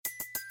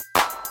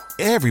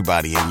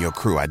Everybody in your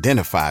crew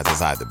identifies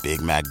as either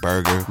Big Mac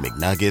Burger,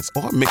 McNuggets,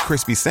 or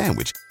McCrispy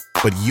Sandwich.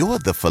 But you're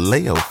the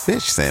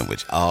Filet-O-Fish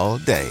Sandwich all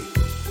day.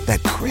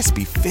 That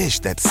crispy fish,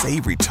 that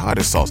savory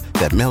tartar sauce,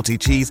 that melty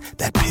cheese,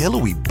 that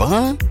pillowy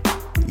bun.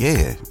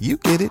 Yeah, you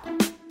get it.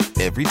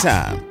 Every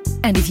time.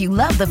 And if you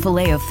love the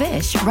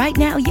Filet-O-Fish, right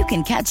now you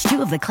can catch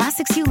two of the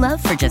classics you love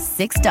for just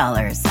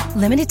 $6.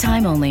 Limited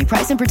time only.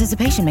 Price and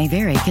participation may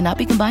vary. Cannot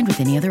be combined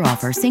with any other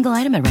offer. Single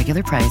item at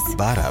regular price.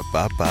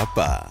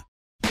 Ba-da-ba-ba-ba.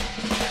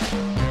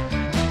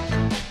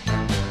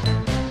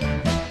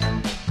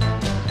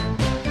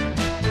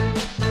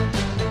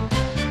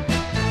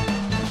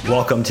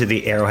 Welcome to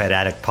the Arrowhead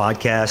Addict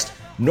podcast.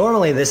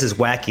 Normally this is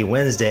Wacky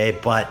Wednesday,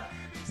 but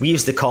we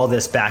used to call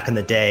this back in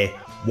the day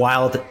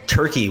Wild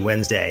Turkey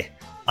Wednesday.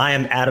 I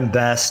am Adam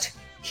Best,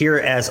 here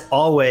as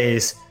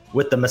always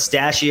with the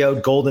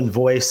mustachioed golden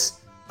voice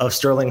of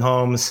Sterling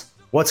Holmes.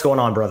 What's going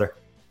on, brother?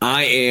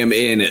 I am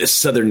in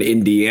Southern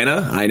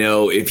Indiana. I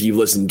know if you've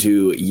listened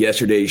to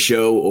yesterday's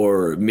show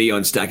or me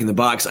on Stacking the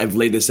Box, I've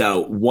laid this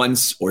out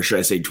once, or should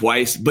I say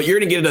twice, but you're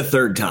going to get it a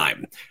third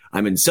time.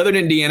 I'm in Southern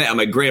Indiana at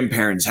my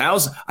grandparents'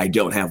 house. I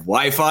don't have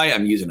Wi-Fi.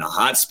 I'm using a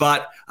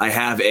hotspot. I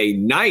have a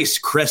nice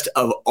crest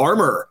of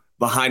armor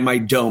behind my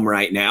dome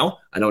right now.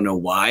 I don't know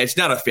why. It's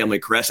not a family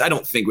crest. I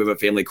don't think we have a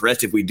family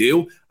crest. If we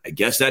do, I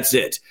guess that's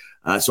it.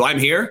 So I'm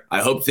here. I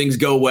hope things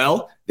go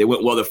well. They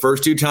went well the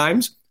first two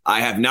times. I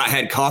have not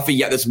had coffee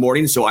yet this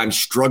morning, so I'm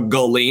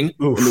struggling,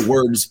 in the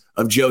words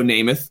of Joe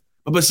Namath.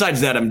 But besides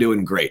that, I'm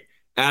doing great.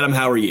 Adam,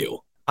 how are you?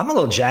 I'm a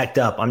little jacked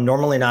up. I'm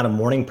normally not a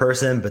morning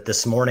person, but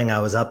this morning I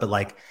was up at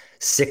like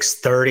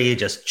 6:30,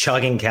 just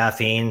chugging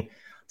caffeine,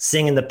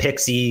 singing the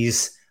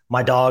Pixies.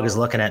 My dog is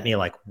looking at me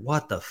like,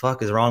 what the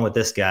fuck is wrong with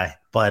this guy?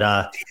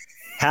 But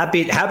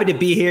happy to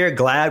be here.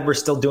 Glad we're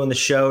still doing the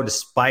show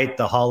despite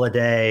the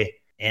holiday.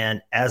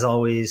 And as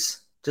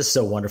always, just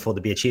so wonderful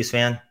to be a Chiefs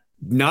fan.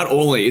 Not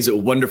only is it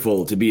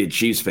wonderful to be a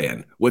Chiefs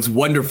fan, what's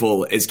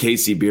wonderful is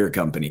KC Beer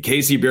Company.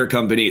 KC Beer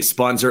Company is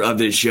sponsor of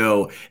this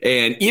show.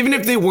 And even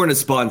if they weren't a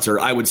sponsor,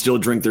 I would still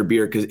drink their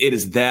beer because it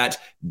is that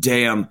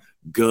damn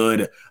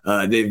good.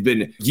 They've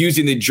been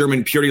using the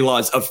German purity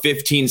laws of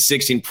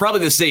 1516, probably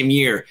the same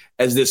year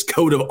as this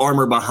coat of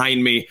armor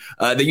behind me.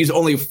 They use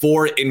only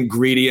 4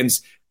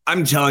 ingredients.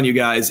 I'm telling you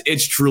guys,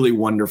 it's truly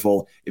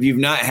wonderful. If you've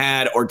not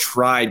had or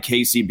tried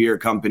KC Beer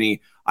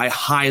Company, I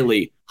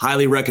highly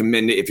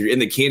recommend it. If you're in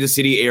the Kansas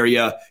City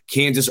area,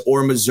 Kansas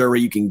or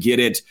Missouri, you can get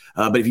it.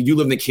 But if you do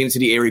live in the Kansas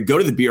City area, go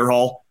to the beer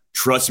hall.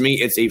 Trust me,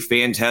 it's a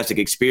fantastic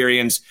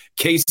experience.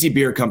 KC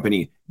Beer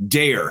Company,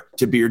 dare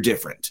to beer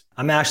different.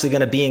 I'm actually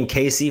going to be in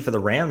KC for the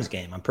Rams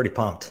game. I'm pretty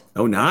pumped.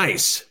 Oh,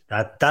 nice.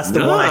 That's the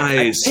one.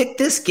 I picked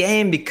this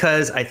game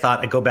because I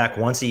thought I'd go back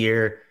once a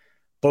year.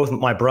 Both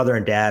my brother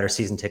and dad are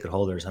season ticket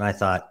holders. And I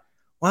thought,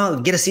 well,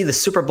 get to see the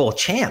Super Bowl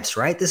champs,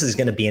 right? This is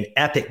going to be an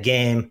epic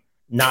game.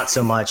 Not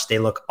so much. They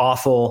look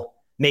awful.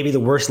 Maybe the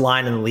worst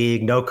line in the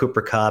league. No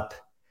Cooper Kupp.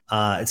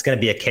 It's going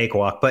to be a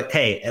cakewalk. But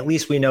hey, at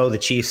least we know the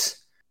Chiefs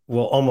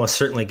will almost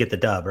certainly get the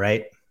dub,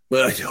 right?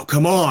 Well,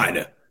 come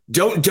on.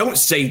 Don't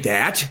say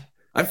that.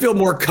 I feel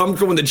more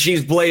comfortable when the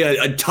Chiefs play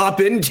a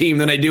top-end team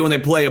than I do when they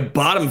play a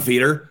bottom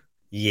feeder.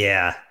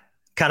 Yeah,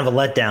 kind of a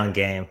letdown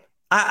game.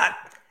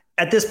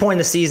 At this point in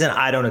the season,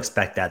 I don't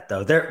expect that,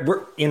 though.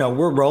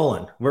 We're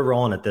rolling. We're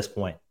rolling at this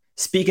point.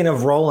 Speaking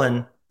of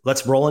rolling,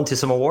 let's roll into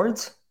some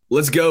awards.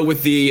 Let's go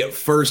with the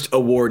first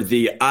award,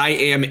 the I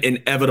Am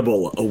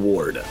Inevitable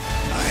Award.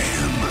 I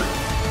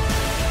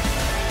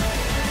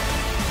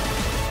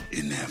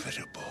am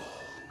inevitable.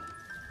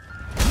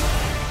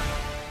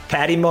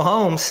 Patty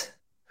Mahomes.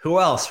 Who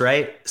else,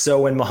 right? So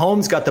when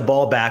Mahomes got the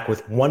ball back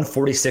with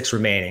 1:46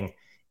 remaining,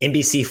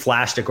 NBC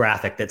flashed a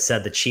graphic that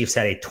said the Chiefs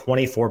had a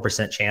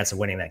 24% chance of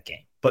winning that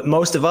game. But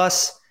most of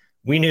us,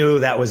 we knew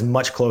that was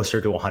much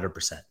closer to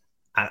 100%.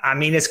 I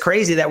mean, it's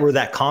crazy that we're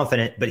that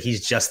confident, but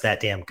he's just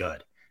that damn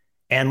good.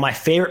 And my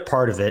favorite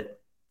part of it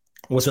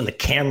was when the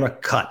camera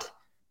cut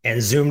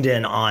and zoomed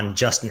in on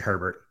Justin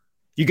Herbert.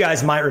 You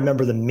guys might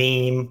remember the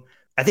meme.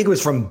 I think it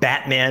was from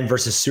Batman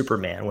versus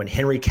Superman when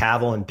Henry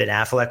Cavill and Ben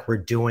Affleck were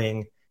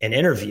doing an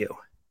interview.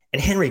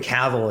 And Henry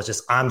Cavill is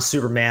just, I'm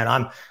Superman.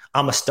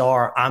 I'm a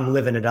star. I'm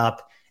living it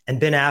up. And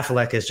Ben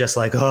Affleck is just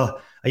like, oh,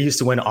 I used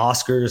to win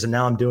Oscars and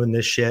now I'm doing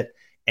this shit.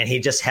 And he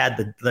just had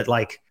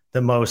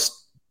the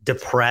most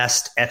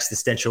depressed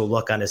existential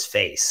look on his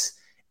face.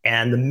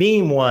 And the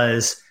meme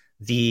was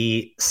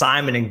the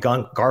Simon and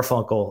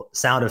Garfunkel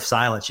Sound of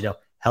Silence,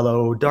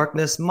 hello,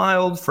 darkness, my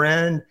old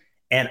friend.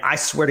 And I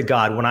swear to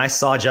God, when I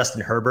saw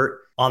Justin Herbert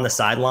on the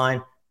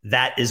sideline,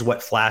 that is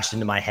what flashed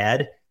into my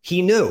head.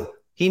 He knew,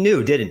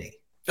 didn't he?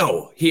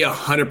 Oh, he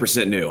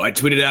 100% knew. I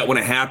tweeted out when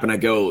it happened. I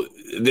go,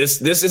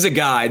 this is a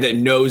guy that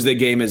knows the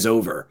game is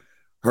over.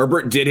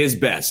 Herbert did his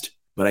best,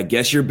 but I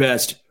guess your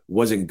best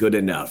wasn't good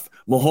enough.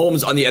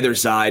 Mahomes on the other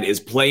side is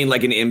playing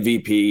like an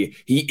MVP.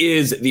 He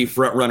is the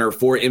front runner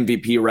for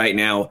MVP right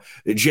now.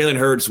 Jalen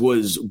Hurts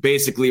was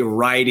basically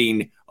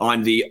riding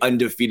on the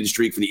undefeated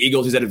streak for the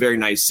Eagles. He's had a very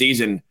nice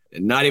season,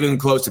 not even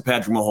close to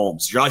Patrick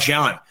Mahomes. Josh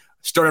Allen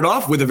started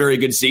off with a very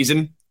good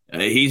season,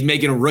 He's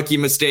making rookie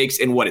mistakes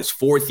in his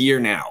fourth year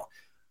now.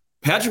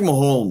 Patrick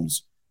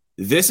Mahomes,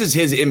 this is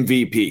his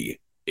MVP.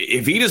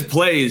 If he just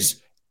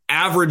plays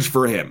average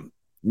for him,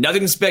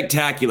 nothing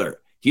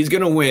spectacular, he's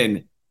going to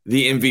win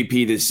the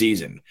MVP this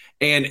season.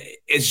 And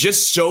it's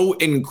just so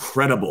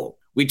incredible.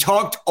 We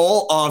talked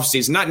all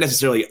offseason, not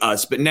necessarily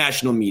us, but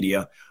national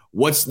media.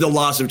 What's the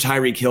loss of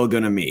Tyreek Hill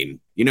going to mean?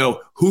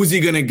 Who's he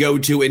going to go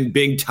to in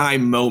big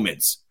time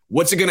moments?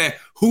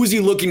 Who's he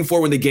looking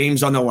for when the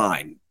game's on the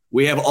line?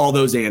 We have all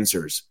those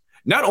answers.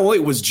 Not only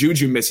was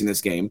Juju missing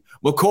this game,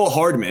 Mecole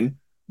Hardman,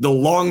 the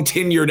long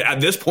tenured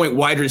at this point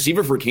wide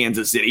receiver for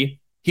Kansas City,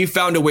 he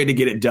found a way to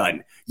get it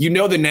done. The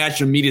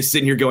national media is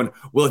sitting here going,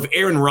 well, if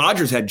Aaron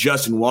Rodgers had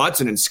Justin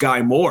Watson and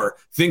Sky Moore,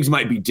 things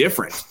might be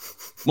different.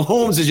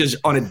 Mahomes is just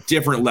on a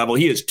different level.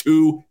 He is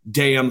too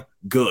damn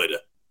good.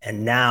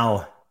 And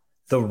now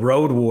the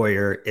Road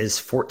Warrior is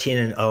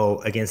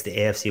 14-0 against the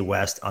AFC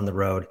West on the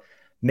road.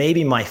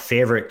 Maybe my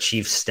favorite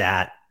Chiefs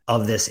stat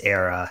of this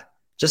era.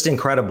 Just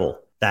incredible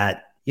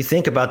that you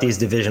think about these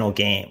divisional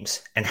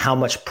games and how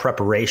much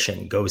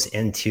preparation goes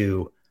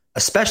into,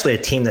 especially a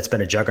team that's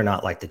been a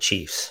juggernaut like the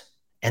Chiefs,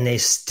 and they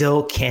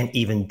still can't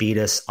even beat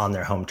us on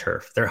their home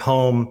turf. Their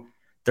home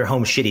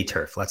shitty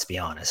turf, let's be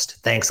honest.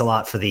 Thanks a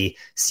lot for the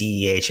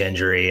CEH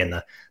injury and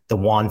the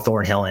Juan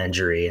Thornhill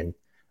injury. And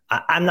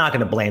I'm not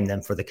going to blame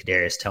them for the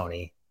Kadarius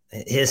Toney.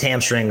 His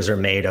hamstrings are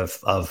made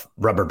of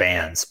rubber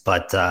bands.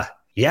 But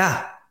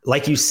yeah,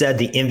 like you said,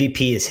 the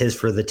MVP is his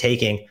for the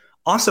taking.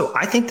 Also,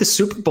 I think the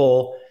Super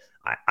Bowl,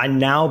 I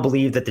now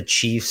believe that the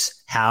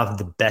Chiefs have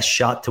the best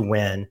shot to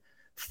win.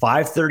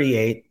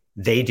 538,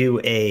 they do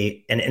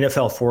an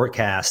NFL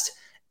forecast,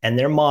 and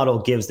their model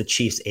gives the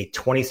Chiefs a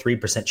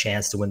 23%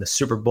 chance to win the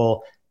Super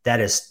Bowl. That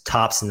is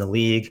tops in the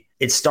league.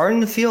 It's starting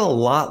to feel a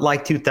lot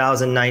like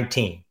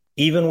 2019,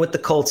 even with the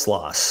Colts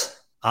loss.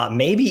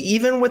 Maybe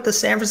even with the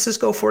San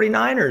Francisco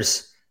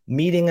 49ers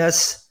meeting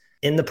us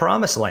in the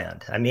promised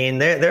land. I mean,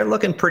 they're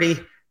looking pretty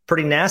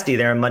nasty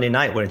there on Monday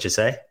night, wouldn't you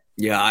say?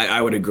 Yeah,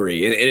 I would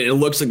agree. It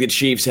looks like the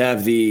Chiefs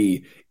have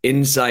the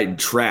inside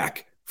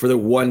track for the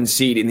 1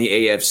 seed in the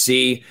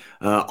AFC.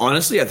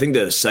 Honestly, I think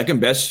the second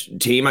best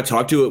team, I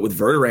talked to it with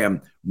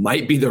Verderam,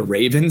 might be the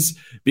Ravens,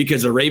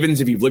 because the Ravens,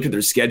 if you've looked at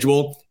their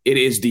schedule, it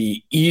is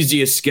the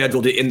easiest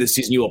schedule to end the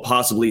season you will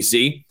possibly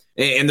see.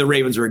 And the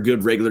Ravens are a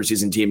good regular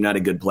season team, not a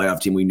good playoff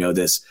team. We know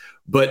this.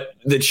 But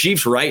the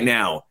Chiefs right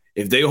now,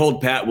 if they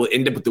hold pat, will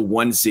end up with the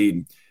 1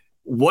 seed.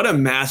 What a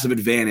massive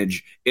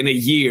advantage in a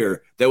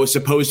year that was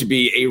supposed to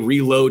be a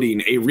reloading,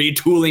 a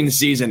retooling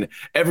season.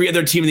 Every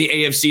other team in the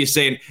AFC is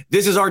saying,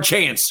 this is our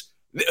chance.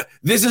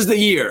 This is the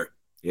year.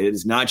 It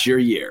is not your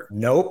year.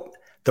 Nope.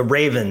 The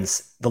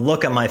Ravens, the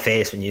look on my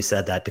face when you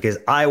said that, because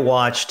I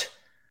watched,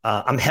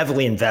 I'm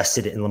heavily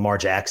invested in Lamar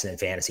Jackson in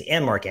fantasy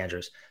and Mark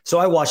Andrews. So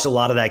I watched a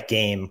lot of that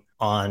game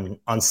on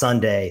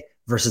Sunday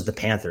versus the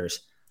Panthers.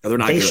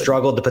 They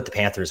struggled to put the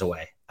Panthers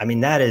away. I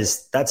mean,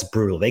 that's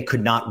brutal. They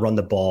could not run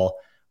the ball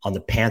on the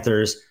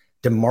Panthers.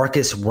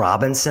 Demarcus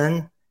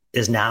Robinson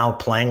is now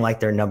playing like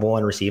their number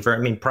 1 receiver. I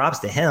mean, props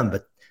to him,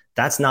 but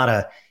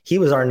he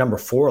was our number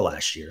 4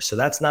 last year. So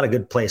that's not a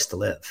good place to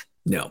live.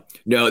 No,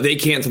 they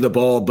can't throw the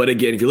ball. But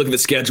again, if you look at the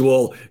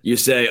schedule, you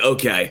say,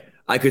 okay,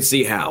 I could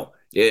see how.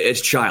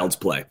 It's child's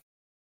play.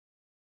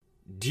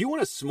 Do you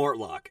want a smart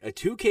lock, a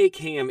 2K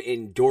cam,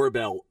 and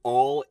doorbell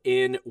all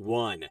in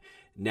one?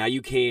 Now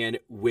you can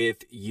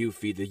with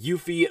Eufy, the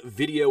Eufy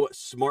Video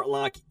Smart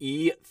Lock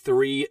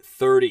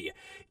E330.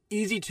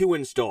 Easy to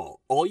install.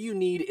 All you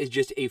need is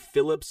just a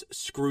Phillips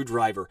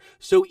screwdriver.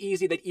 So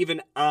easy that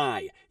even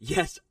I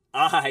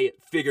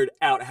figured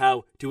out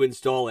how to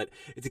install it.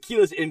 It's a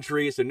keyless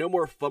entry, so no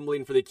more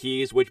fumbling for the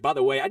keys, which, by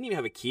the way, I didn't even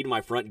have a key to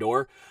my front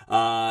door.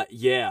 I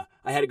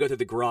had to go through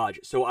the garage,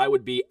 so I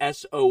would be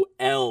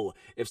SOL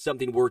if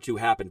something were to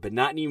happen, but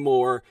not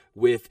anymore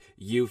with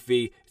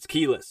Eufy. It's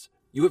keyless.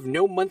 You have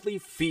no monthly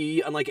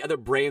fee, unlike other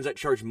brands that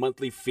charge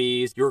monthly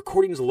fees. Your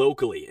recordings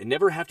locally and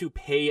never have to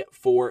pay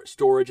for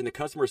storage, and the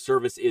customer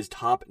service is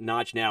top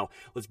notch. Now,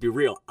 let's be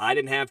real, I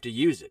didn't have to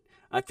use it.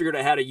 I figured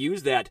out how to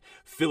use that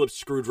Phillips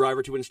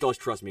screwdriver to install.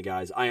 Trust me,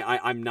 guys,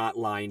 I'm not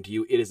lying to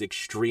you. It is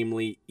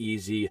extremely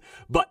easy.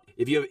 But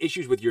if you have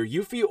issues with your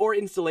Eufy or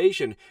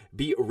installation,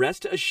 be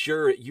rest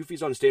assured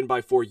Eufy's on standby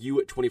for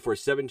you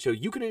 24/7, so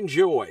you can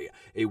enjoy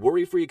a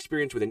worry-free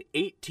experience with an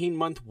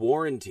 18-month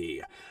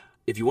warranty.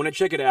 If you want to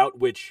check it out,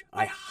 which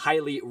I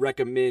highly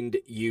recommend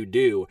you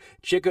do,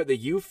 check out the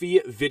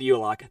Eufy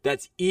Video Lock.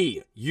 That's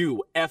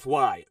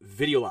EUFY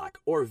Video Lock.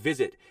 Or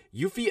visit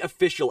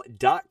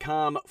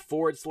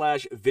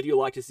eufyofficial.com/video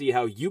lock to see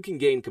how you can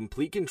gain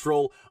complete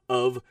control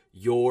of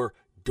your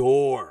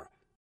door.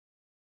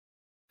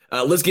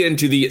 Let's get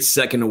into the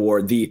second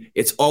award, the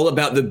It's All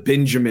About the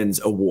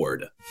Benjamins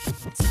Award.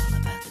 It's all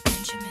about the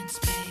Benjamins,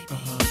 baby.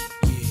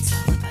 It's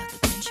all about the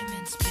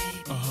Benjamins,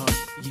 baby.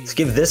 Let's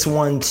give this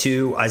one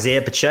to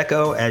Isaiah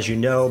Pacheco. As you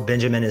know,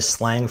 Benjamin is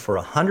slang for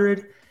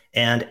 100.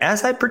 And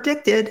as I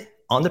predicted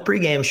on the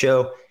pregame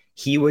show,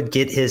 he would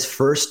get his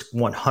first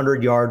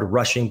 100-yard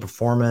rushing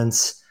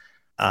performance.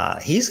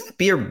 He's going to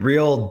be a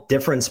real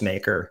difference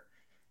maker.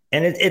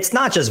 And it's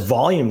not just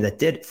volume that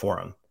did it for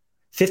him.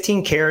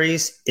 15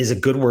 carries is a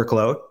good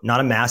workload, not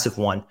a massive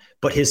one,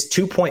 but his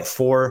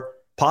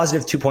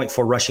positive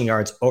 2.4 rushing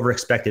yards over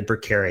expected per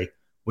carry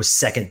was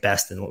second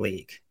best in the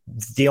league.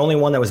 The only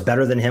one that was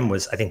better than him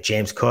was, I think,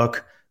 James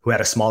Cook, who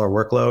had a smaller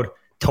workload.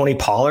 Tony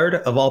Pollard,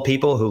 of all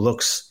people, who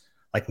looks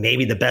like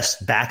maybe the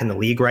best back in the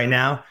league right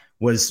now,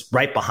 was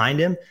right behind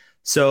him.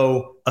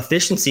 So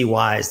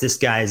efficiency-wise, this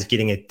guy is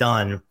getting it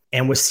done.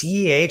 And with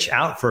CEH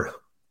out for,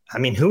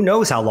 who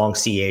knows how long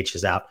CEH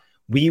is out?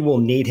 We will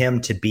need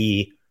him to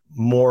be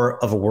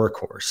more of a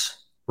workhorse.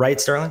 Right,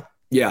 Sterling?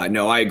 Yeah,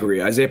 no, I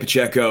agree. Isaiah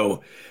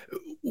Pacheco,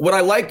 what I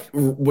like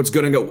what's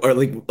going to go, or at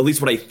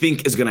least what I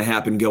think is going to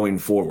happen going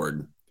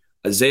forward.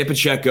 Isaiah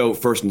Pacheco,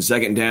 first and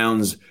second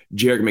downs,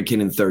 Jerick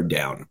McKinnon, third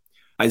down.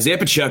 Isaiah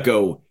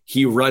Pacheco,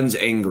 he runs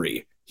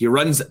angry. He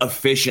runs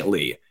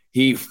efficiently.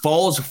 He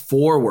falls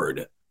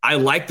forward. I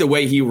like the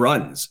way he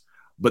runs.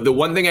 But the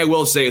one thing I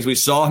will say is we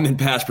saw him in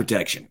pass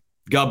protection,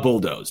 got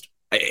bulldozed.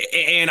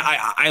 And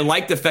I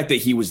like the fact that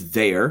he was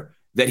there,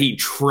 that he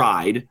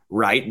tried,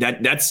 right?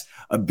 That's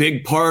a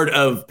big part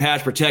of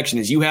pass protection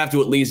is you have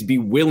to at least be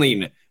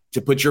willing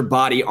to put your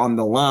body on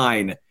the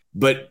line.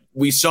 But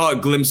we saw a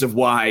glimpse of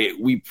why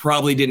we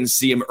probably didn't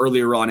see him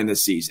earlier on in the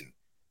season.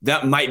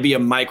 That might be a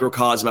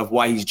microcosm of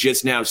why he's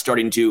just now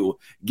starting to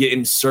get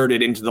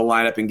inserted into the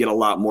lineup and get a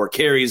lot more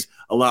carries,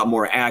 a lot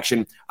more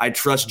action. I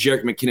trust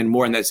Jerick McKinnon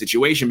more in that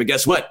situation, but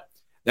guess what?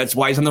 That's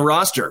why he's on the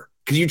roster,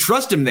 because you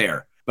trust him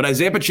there. But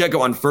Isaiah Pacheco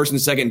on first and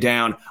second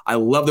down, I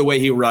love the way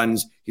he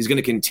runs. He's going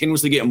to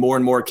continuously get more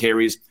and more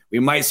carries. We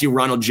might see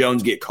Ronald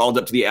Jones get called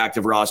up to the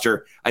active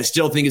roster. I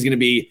still think it's going to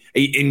be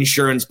an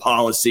insurance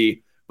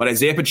policy. But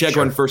Isaiah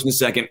Pacheco on first and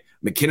second,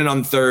 McKinnon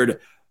on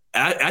third,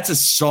 that's a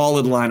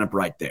solid lineup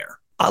right there.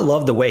 I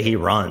love the way he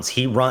runs.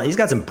 He's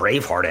got some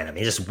Braveheart in him.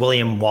 He's just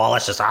William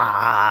Wallace,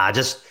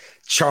 just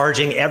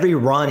charging. Every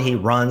run he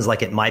runs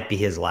like it might be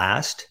his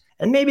last.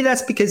 And maybe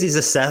that's because he's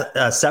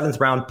a seventh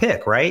round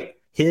pick, right?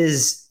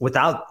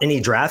 Without any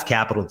draft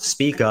capital to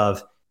speak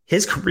of,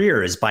 his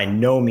career is by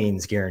no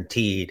means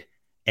guaranteed.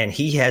 And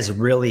he has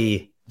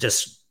really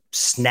just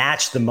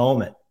snatched the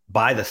moment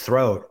by the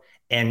throat.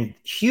 And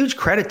huge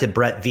credit to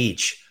Brett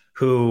Veach,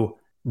 who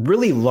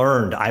really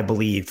learned, I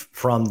believe,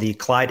 from the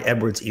Clyde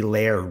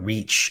Edwards-Helaire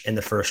reach in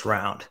the first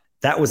round.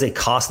 That was a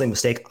costly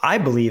mistake. I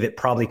believe it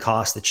probably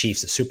cost the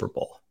Chiefs the Super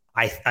Bowl.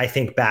 I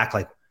think back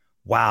like,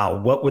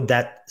 wow, what would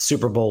that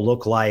Super Bowl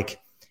look like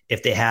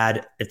if they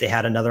had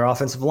another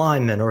offensive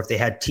lineman, or if they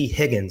had T.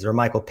 Higgins or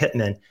Michael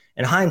Pittman?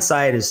 And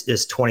hindsight is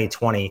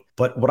 2020.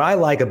 But what I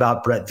like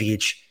about Brett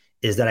Veach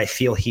is that I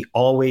feel he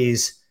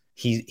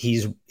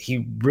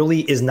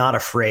really is not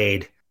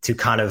afraid to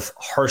kind of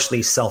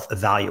harshly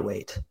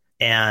self-evaluate.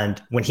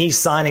 And when he's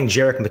signing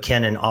Jerick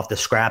McKinnon off the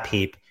scrap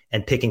heap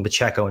and picking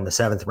Pacheco in the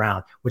seventh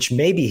round, which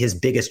may be his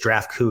biggest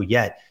draft coup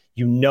yet,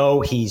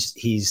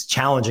 he's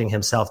challenging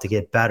himself to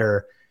get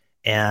better.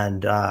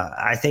 And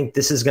I think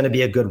this is going to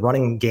be a good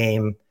running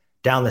game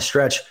down the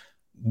stretch.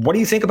 What do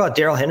you think about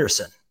Darrell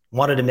Henderson?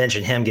 Wanted to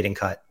mention him getting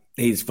cut.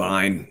 He's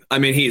fine.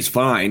 He's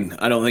fine.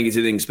 I don't think he's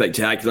anything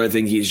spectacular. I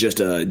think he's just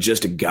a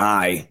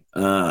guy.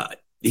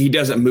 He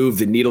doesn't move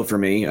the needle for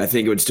me. I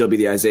think it would still be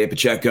the Isaiah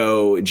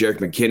Pacheco, Jerick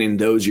McKinnon.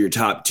 Those are your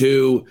top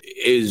two.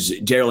 Is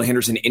Darrell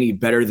Henderson any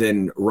better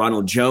than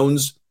Ronald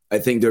Jones? I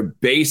think they're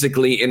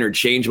basically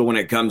interchangeable when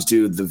it comes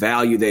to the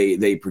value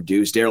they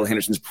produce. Darrell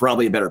Henderson's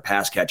probably a better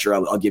pass catcher.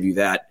 I'll give you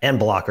that. And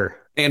blocker.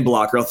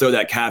 I'll throw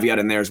that caveat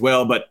in there as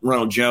well. But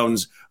Ronald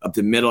Jones up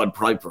the middle, I'd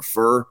probably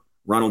prefer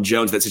Ronald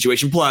Jones in that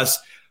situation. Plus,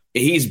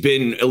 he's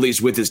been at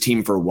least with his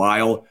team for a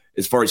while.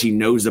 As far as he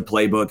knows the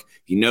playbook,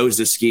 he knows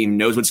the scheme,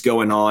 knows what's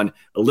going on.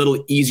 A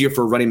little easier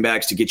for running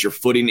backs to get your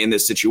footing in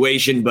this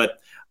situation,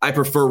 but I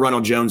prefer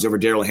Ronald Jones over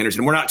Darrell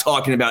Henderson. We're not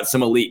talking about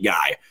some elite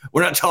guy.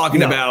 We're not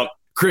talking about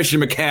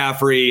Christian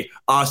McCaffrey,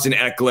 Austin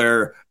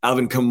Eckler,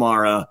 Alvin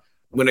Kamara.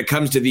 When it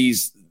comes to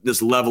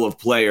this level of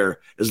player,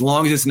 as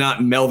long as it's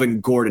not Melvin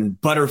Gordon,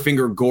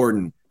 Butterfinger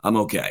Gordon, I'm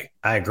okay.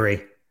 I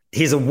agree.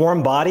 He's a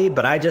warm body,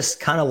 but I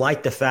just kind of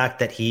like the fact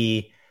that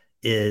he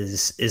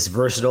is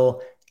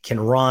versatile, can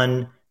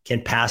run, can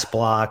pass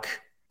block,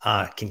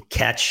 can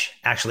catch,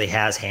 actually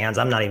has hands.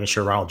 I'm not even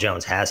sure Ronald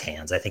Jones has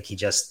hands. I think he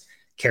just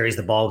carries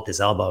the ball with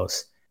his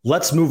elbows.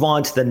 Let's move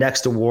on to the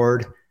next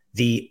award,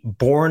 the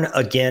Born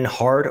Again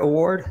Hard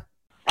Award.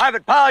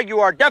 Private Powell, you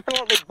are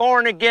definitely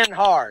born again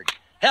hard.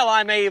 Hell,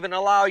 I may even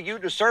allow you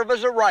to serve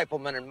as a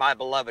rifleman in my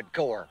beloved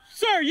Corps.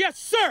 Sir, yes,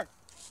 sir.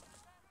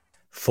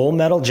 Full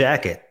Metal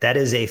Jacket. That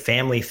is a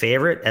family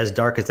favorite, as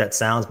dark as that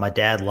sounds. My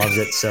dad loves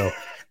it, so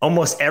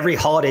almost every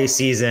holiday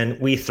season,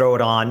 we throw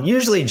it on.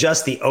 Usually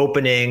just the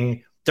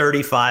opening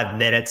 35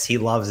 minutes. He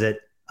loves it.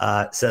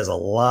 Says a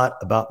lot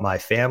about my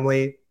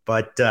family.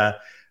 But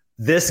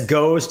this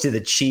goes to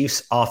the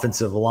Chiefs'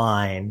 offensive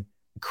line.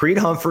 Creed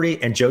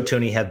Humphrey and Joe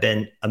Thuney have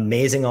been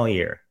amazing all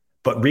year.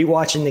 But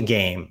rewatching the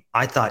game,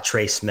 I thought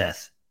Trey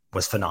Smith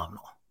was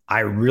phenomenal. I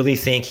really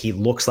think he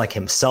looks like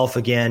himself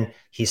again.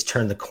 He's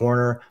turned the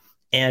corner.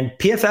 And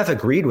PFF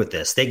agreed with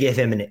this. They gave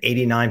him an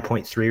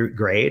 89.3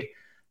 grade.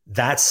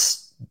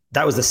 That's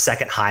that was the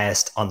second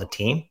highest on the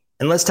team.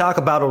 And let's talk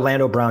about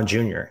Orlando Brown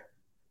Jr.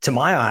 To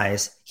my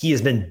eyes, he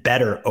has been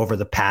better over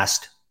the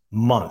past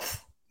month.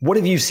 What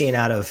have you seen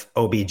out of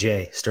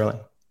OBJ, Sterling?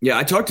 Yeah,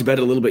 I talked about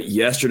it a little bit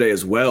yesterday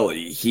as well.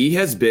 He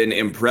has been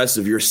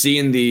impressive. You're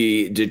seeing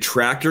the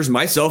detractors,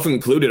 myself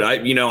included.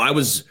 I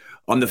was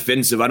on the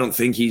fence of I don't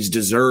think he's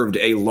deserved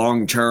a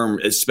long-term,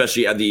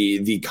 especially at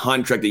the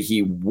contract that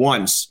he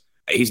wants.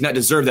 He's not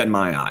deserved that in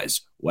my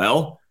eyes.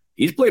 Well,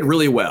 he's played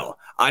really well.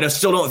 I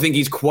still don't think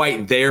he's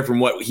quite there from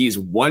what he's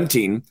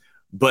wanting,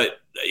 but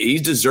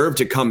he's deserved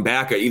to come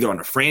back either on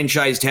a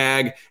franchise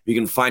tag. You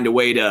can find a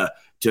way to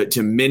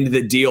mend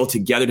the deal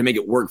together to make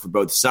it work for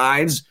both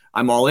sides.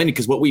 I'm all in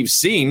because what we've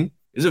seen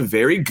is a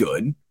very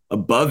good,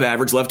 above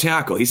average left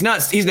tackle. He's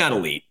not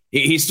elite.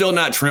 He's still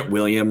not Trent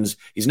Williams.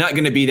 He's not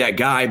going to be that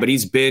guy, but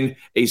he's been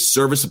a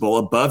serviceable,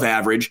 above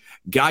average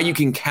guy you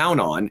can count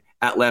on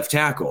at left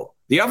tackle.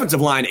 The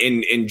offensive line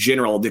in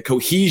general, the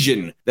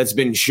cohesion that's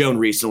been shown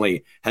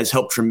recently has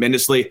helped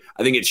tremendously.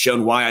 I think it's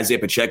shown why Isaiah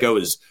Pacheco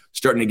is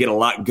starting to get a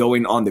lot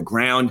going on the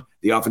ground.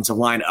 The offensive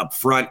line up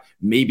front,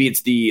 maybe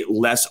it's the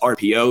less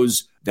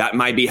RPOs. That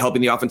might be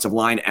helping the offensive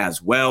line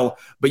as well.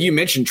 But you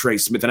mentioned Trey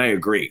Smith, and I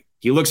agree.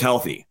 He looks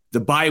healthy. The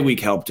bye week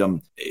helped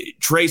him.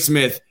 Trey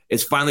Smith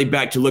is finally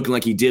back to looking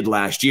like he did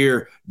last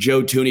year.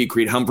 Joe Thuney,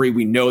 Creed Humphrey,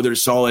 we know they're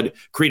solid.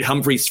 Creed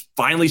Humphrey's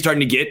finally starting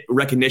to get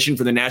recognition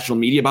for the national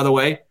media, by the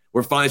way.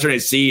 We're finally starting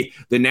to see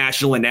the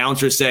national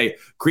announcers say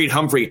Creed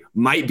Humphrey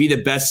might be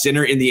the best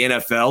center in the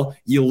NFL.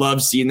 You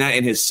love seeing that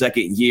in his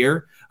second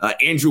year.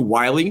 Andrew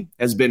Wiley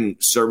has been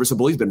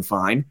serviceable. He's been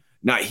fine.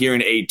 Not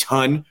hearing a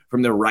ton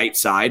from the right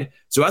side.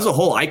 So as a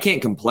whole, I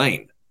can't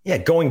complain. Yeah,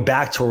 going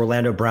back to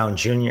Orlando Brown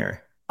Jr.,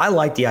 I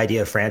like the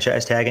idea of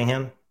franchise tagging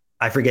him.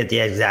 I forget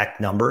the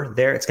exact number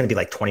there. It's going to be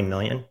like $20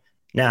 million.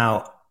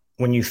 Now,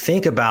 when you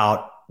think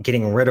about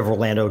getting rid of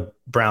Orlando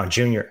Brown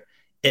Jr.,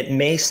 it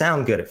may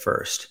sound good at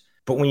first.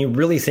 But when you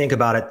really think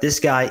about it, this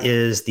guy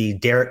is the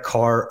Derek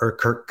Carr or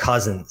Kirk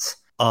Cousins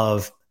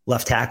of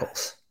left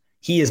tackles.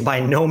 He is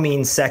by no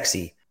means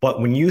sexy. But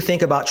when you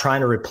think about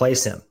trying to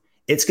replace him,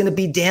 it's going to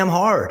be damn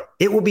hard.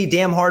 It will be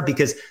damn hard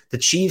because the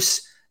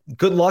Chiefs,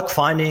 good luck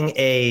finding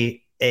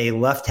a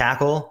left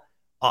tackle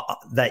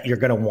that you're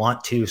going to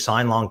want to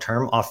sign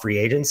long-term off free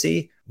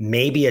agency,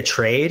 maybe a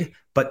trade,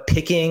 but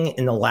picking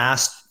in the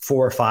last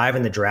 4 or 5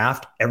 in the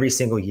draft every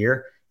single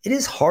year, it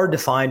is hard to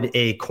find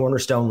a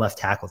cornerstone left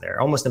tackle there,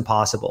 almost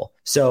impossible.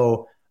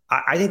 So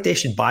I think they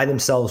should buy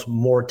themselves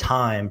more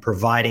time,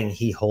 providing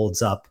he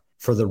holds up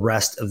for the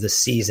rest of the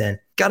season.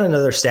 Got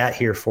another stat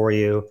here for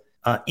you.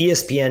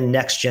 ESPN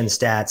Next Gen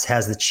Stats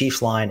has the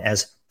Chiefs line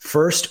as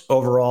first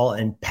overall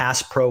in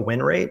pass pro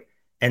win rate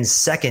and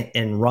second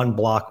in run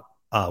block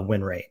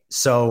win rate.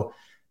 So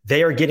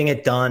they are getting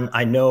it done.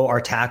 I know our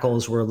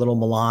tackles were a little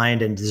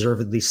maligned and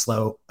deservedly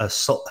slow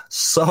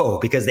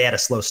because they had a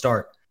slow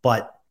start,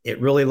 but it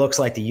really looks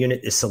like the unit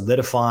is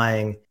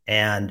solidifying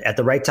and at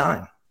the right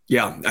time.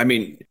 Yeah, I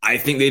mean, I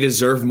think they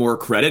deserve more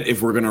credit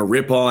if we're going to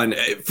rip on.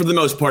 For the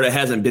most part, it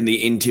hasn't been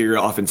the interior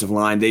offensive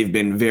line. They've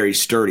been very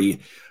sturdy,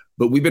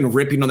 but we've been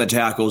ripping on the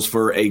tackles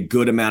for a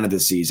good amount of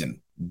the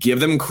season. Give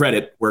them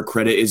credit where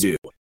credit is due.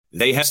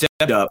 They have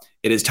stepped up.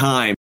 It is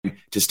time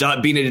to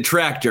stop being a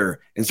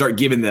detractor and start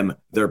giving them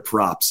their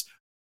props.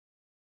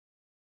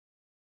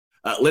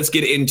 Let's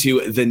get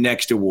into the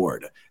next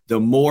award, the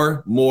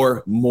More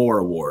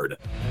Award.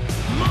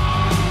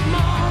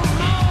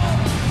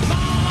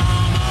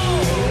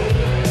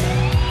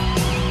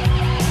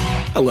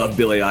 I love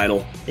Billy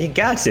Idol. You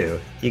got to.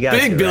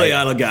 Big Billy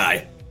Idol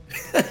guy.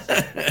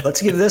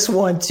 Let's give this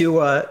one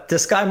to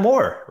Sky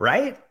Moore,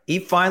 right? He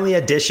finally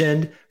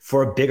auditioned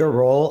for a bigger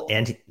role,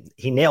 and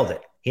he nailed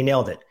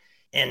it.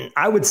 And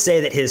I would say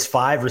that his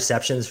 5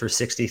 receptions for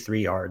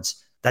 63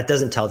 yards, that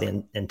doesn't tell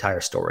the entire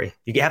story.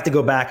 You have to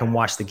go back and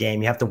watch the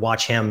game. You have to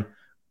watch him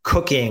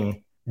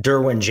cooking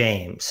Derwin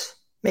James,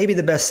 maybe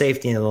the best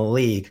safety in the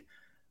league,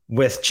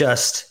 with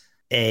just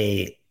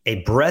a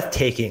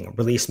breathtaking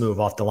release move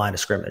off the line of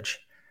scrimmage.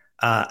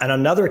 And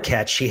another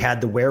catch, he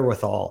had the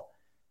wherewithal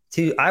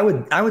to, I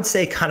would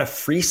say, kind of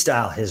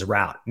freestyle his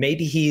route.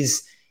 Maybe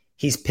he's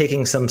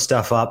picking some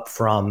stuff up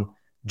from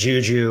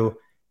Juju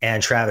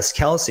and Travis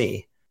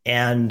Kelce,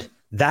 and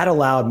that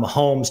allowed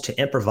Mahomes to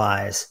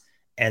improvise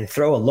and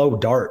throw a low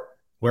dart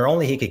where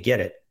only he could get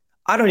it.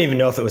 I don't even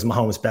know if it was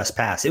Mahomes' best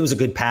pass. It was a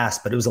good pass,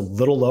 but it was a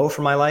little low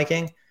for my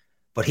liking.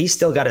 But he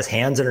still got his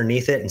hands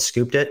underneath it and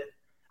scooped it.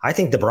 I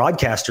think the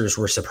broadcasters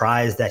were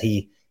surprised that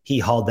he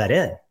hauled that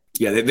in.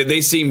 Yeah,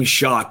 they seem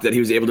shocked that he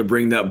was able to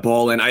bring that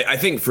ball in. I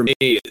think for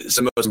me,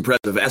 some of the most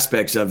impressive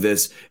aspects of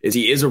this is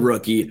he is a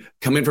rookie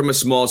coming from a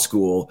small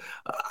school.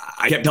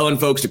 I kept telling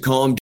folks to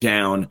calm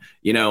down.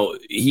 You know,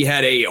 he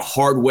had a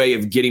hard way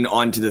of getting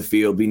onto the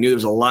field. We knew there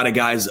was a lot of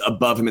guys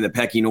above him in the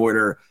pecking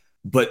order,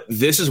 but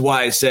this is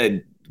why I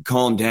said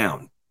calm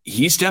down.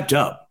 He stepped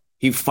up.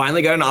 He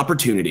finally got an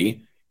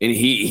opportunity, and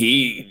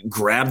he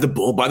grabbed the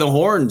bull by the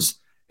horns.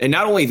 And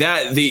not only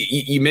that,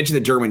 you mentioned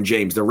the Derwin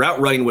James. The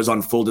route running was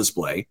on full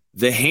display.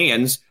 The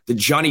hands, the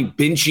Johnny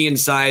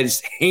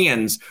Benchian-sized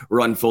hands were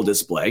on full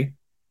display.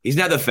 He's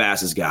not the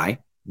fastest guy,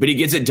 but he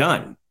gets it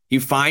done. He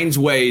finds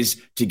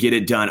ways to get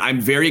it done. I'm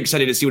very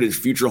excited to see what his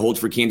future holds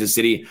for Kansas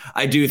City.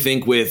 I do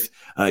think with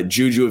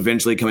Juju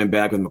eventually coming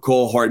back, with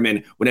McCole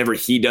Hardman, whenever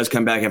he does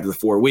come back after the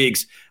 4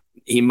 weeks,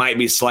 he might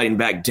be sliding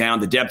back down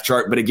the depth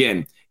chart. But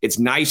again, it's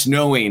nice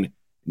knowing,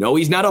 no,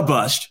 he's not a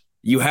bust.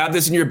 You have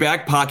this in your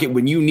back pocket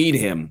when you need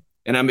him,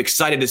 and I'm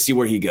excited to see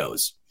where he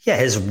goes. Yeah,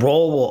 his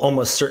role will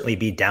almost certainly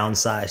be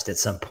downsized at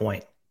some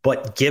point.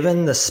 But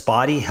given the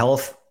spotty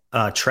health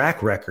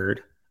track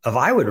record of,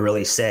 I would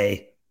really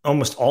say,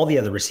 almost all the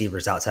other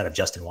receivers outside of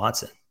Justin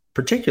Watson,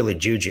 particularly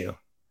Juju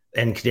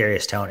and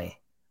Kadarius Toney.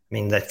 I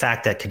mean, the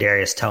fact that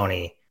Kadarius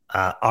Toney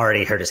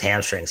already hurt his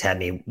hamstrings had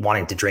me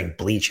wanting to drink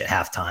bleach at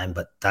halftime,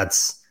 but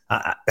that's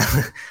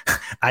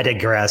I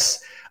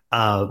digress.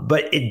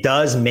 But it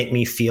does make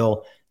me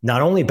feel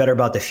not only better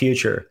about the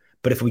future,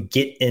 but if we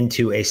get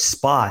into a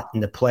spot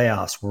in the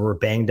playoffs where we're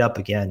banged up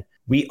again,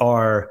 we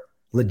are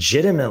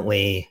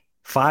legitimately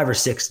 5 or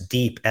 6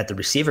 deep at the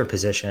receiver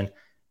position.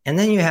 And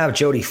then you have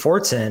Jody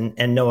Fortson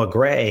and Noah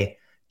Gray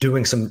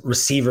doing some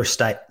receiver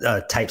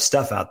type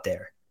stuff out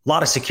there. A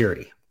lot of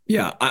security.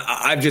 Yeah,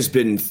 I've just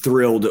been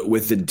thrilled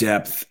with the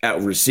depth at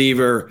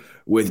receiver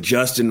with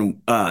Jody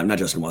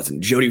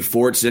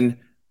Fortson,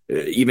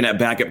 even at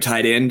backup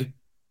tight end,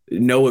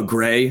 Noah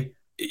Gray.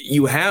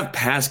 You have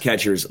pass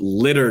catchers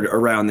littered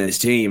around this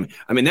team.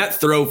 I mean, that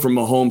throw from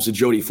Mahomes to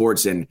Jody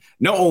Fortson,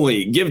 not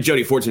only give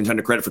Jody Fortson a ton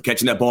of credit for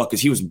catching that ball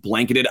because he was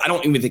blanketed. I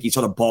don't even think he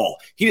saw the ball.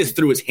 He just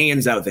threw his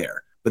hands out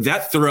there. But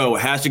that throw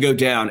has to go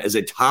down as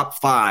a top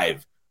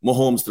 5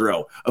 Mahomes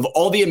throw. Of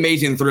all the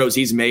amazing throws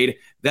he's made,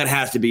 that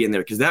has to be in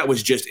there because that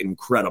was just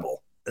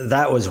incredible.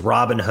 That was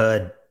Robin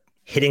Hood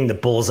hitting the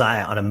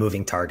bullseye on a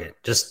moving target.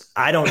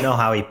 I don't know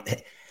how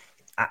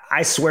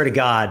I swear to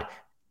God,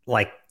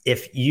 like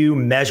if you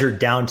measured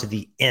down to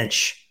the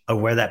inch of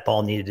where that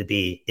ball needed to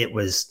be, it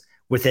was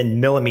within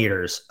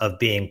millimeters of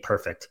being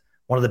perfect.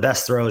 One of the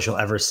best throws you'll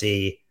ever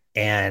see.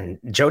 And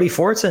Jody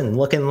Fortson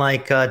looking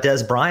like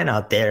Des Bryant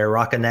out there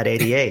rocking that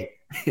 88.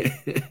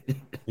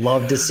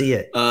 Love to see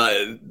it.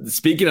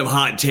 Speaking of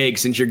hot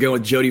takes, since you're going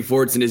with Jody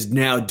Fortson is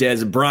now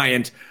Des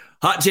Bryant,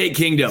 Hot Take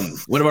Kingdom,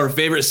 one of our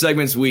favorite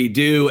segments we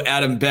do.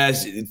 Adam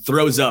Best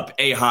throws up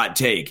a hot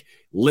take,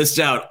 lists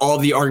out all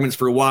the arguments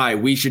for why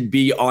we should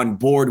be on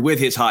board with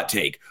his hot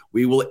take.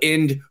 We will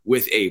end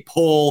with a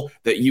poll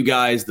that you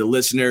guys, the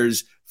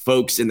listeners,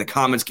 folks in the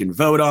comments can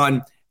vote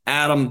on.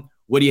 Adam,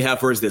 what do you have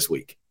for us this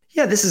week?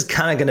 Yeah, this is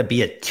kind of going to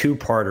be a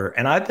 2-parter.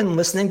 And I've been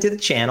listening to the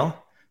channel.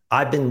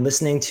 I've been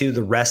listening to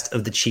the rest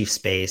of the Chiefs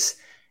space.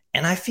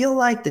 And I feel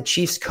like the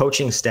Chiefs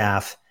coaching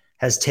staff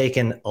has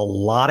taken a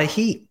lot of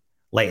heat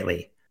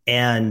lately.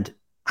 And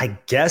I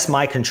guess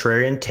my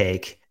contrarian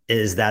take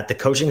is that the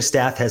coaching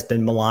staff has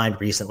been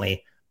maligned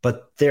recently,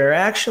 but they're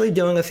actually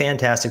doing a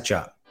fantastic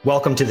job.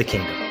 Welcome to the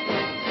kingdom.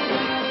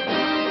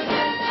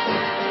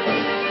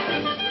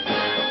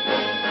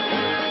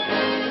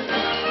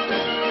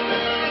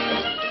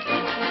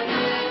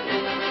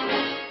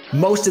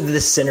 Most of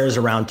this centers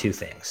around 2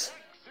 things.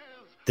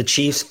 The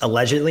Chiefs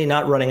allegedly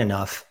not running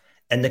enough,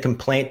 and the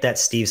complaint that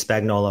Steve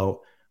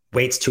Spagnuolo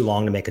waits too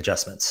long to make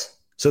adjustments.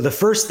 So the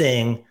first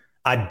thing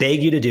I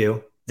beg you to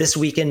do this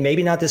weekend,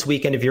 maybe not this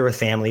weekend if you're with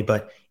family,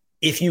 but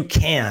if you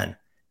can,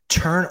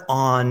 turn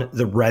on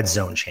the Red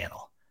Zone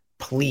channel,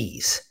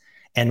 please,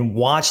 and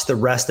watch the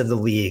rest of the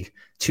league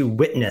to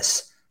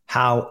witness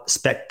how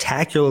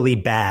spectacularly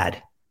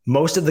bad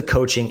most of the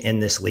coaching in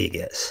this league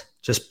is.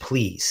 Just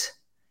please.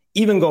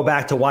 Even go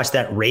back to watch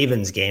that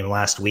Ravens game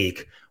last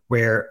week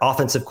where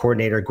offensive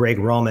coordinator Greg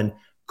Roman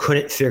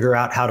couldn't figure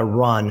out how to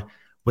run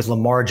with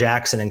Lamar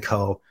Jackson and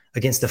co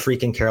against the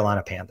freaking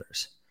Carolina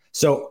Panthers.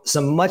 So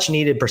some much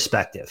needed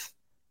perspective,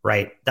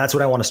 right? That's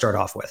what I want to start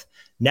off with.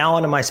 Now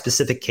onto my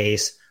specific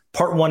case.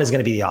 Part 1 is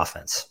going to be the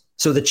offense.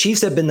 So the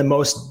Chiefs have been the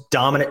most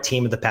dominant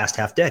team of the past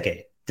half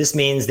decade. This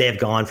means they have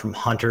gone from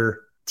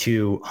hunter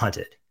to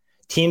hunted.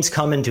 Teams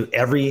come into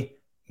every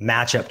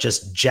matchup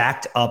just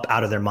jacked up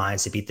out of their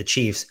minds to beat the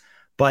Chiefs.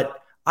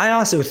 But I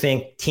also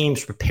think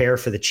teams prepare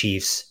for the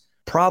Chiefs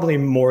probably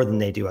more than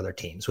they do other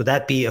teams. Would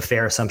that be a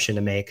fair assumption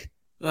to make?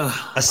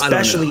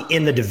 Especially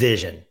in the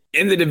division.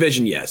 In the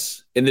division,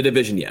 yes.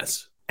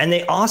 And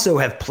they also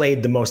have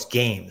played the most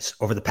games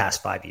over the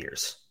past 5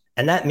 years.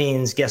 And that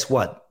means, guess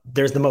what?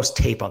 There's the most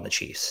tape on the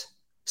Chiefs.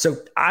 So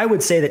I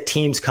would say that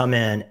teams come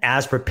in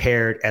as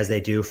prepared as they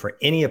do for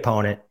any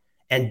opponent,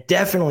 and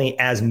definitely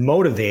as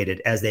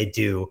motivated as they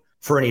do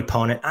for any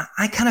opponent.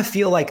 I kind of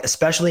feel like,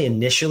 especially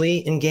initially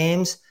in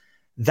games,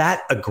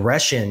 that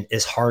aggression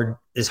is hard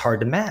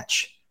to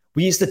match.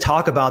 We used to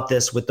talk about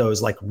this with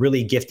those like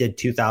really gifted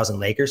 2000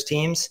 Lakers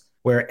teams,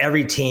 where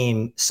every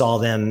team saw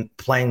them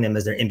playing them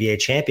as their NBA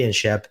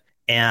championship.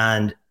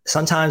 And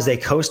sometimes they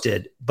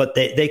coasted, but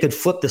they could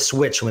flip the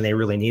switch when they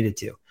really needed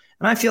to.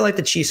 And I feel like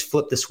the Chiefs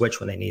flip the switch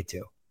when they need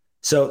to.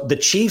 So the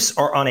Chiefs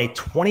are on a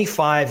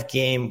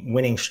 25-game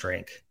winning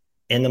streak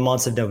in the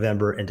months of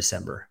November and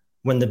December.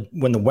 When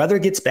the weather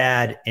gets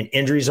bad and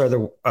injuries are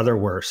their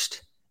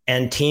worst,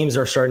 and teams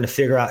are starting to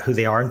figure out who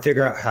they are and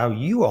figure out how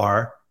you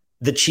are,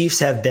 the Chiefs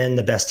have been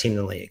the best team in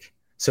the league.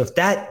 So if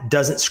that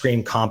doesn't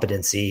scream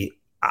competency,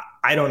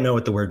 I don't know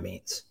what the word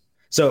means.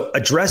 So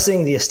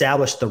addressing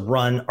the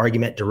run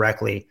argument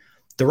directly,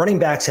 the running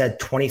backs had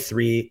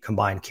 23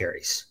 combined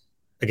carries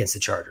against the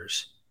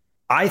Chargers.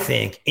 I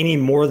think any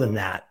more than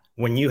that,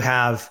 when you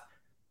have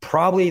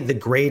probably the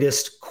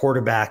greatest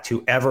quarterback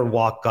to ever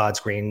walk God's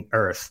green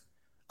earth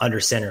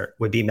under center,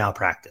 would be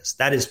malpractice.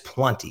 That is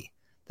plenty.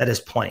 That is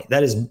plenty.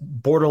 That is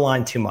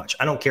borderline too much.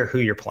 I don't care who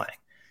you're playing.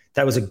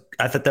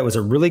 I thought that was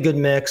a really good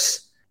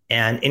mix.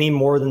 And any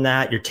more than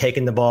that, you're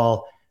taking the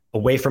ball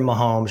away from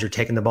Mahomes. You're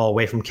taking the ball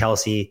away from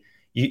Kelsey.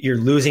 You're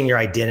losing your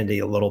identity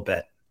a little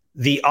bit.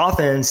 The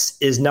offense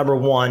is number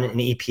one in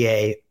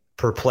EPA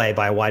per play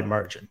by a wide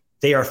margin.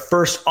 They are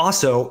first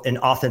also in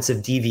offensive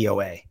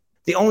DVOA.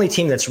 The only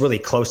team that's really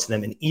close to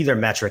them in either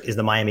metric is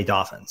the Miami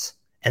Dolphins.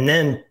 And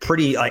then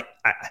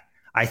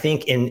I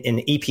think in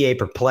EPA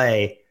per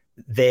play,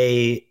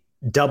 they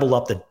double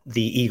up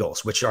the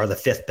Eagles, which are the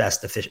fifth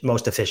best,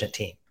 most efficient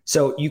team.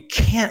 So you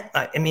can't,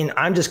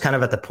 I'm just kind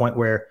of at the point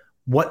where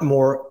what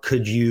more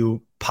could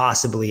you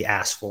possibly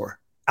ask for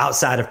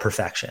outside of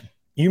perfection?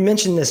 You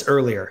mentioned this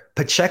earlier.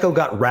 Pacheco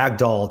got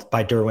ragdolled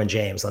by Derwin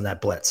James on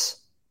that blitz,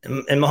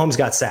 and Mahomes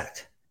got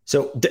sacked.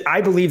 So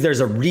I believe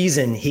there's a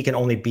reason he can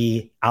only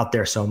be out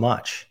there so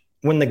much.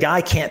 When the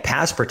guy can't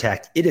pass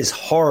protect, it is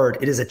hard.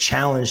 It is a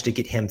challenge to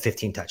get him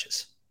 15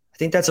 touches. I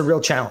think that's a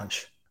real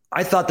challenge.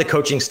 I thought the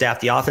coaching staff,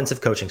 the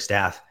offensive coaching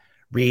staff,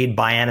 Reed,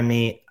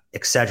 Bieniemy,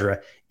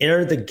 etc.,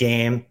 entered the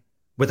game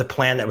with a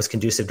plan that was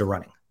conducive to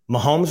running.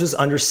 Mahomes was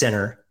under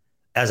center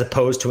as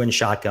opposed to in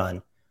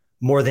shotgun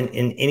more than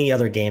in any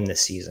other game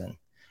this season.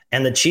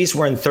 And the Chiefs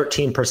were in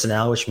 13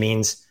 personnel, which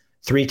means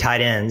 3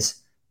 tight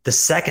ends, the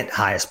second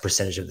highest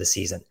percentage of the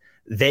season.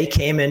 They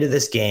came into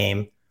this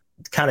game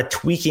kind of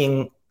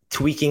tweaking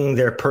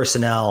their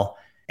personnel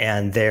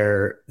and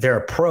their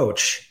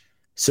approach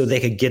so they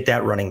could get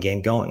that running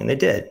game going, and they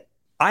did.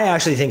 I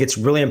actually think it's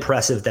really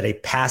impressive that a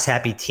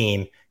pass-happy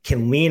team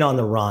can lean on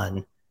the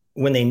run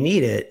when they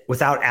need it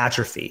without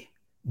atrophy.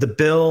 The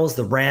Bills,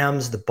 the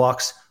Rams, the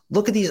Bucks,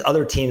 look at these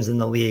other teams in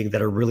the league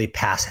that are really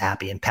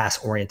pass-happy and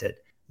pass-oriented.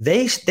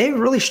 They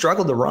really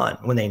struggle to run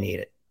when they need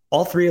it.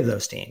 All 3 of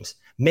those teams.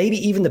 Maybe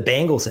even the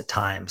Bengals at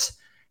times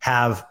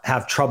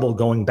have trouble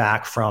going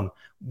back from,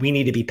 we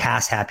need to be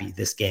pass-happy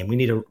this game. We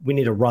need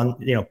to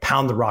run,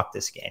 pound the rock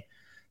this game.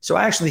 So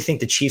I actually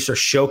think the Chiefs are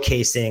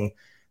showcasing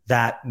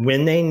that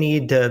when they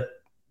need to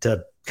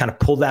kind of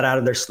pull that out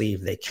of their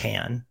sleeve, they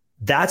can.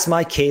 That's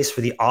my case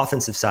for the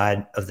offensive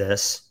side of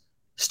this.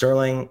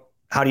 Sterling,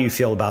 how do you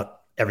feel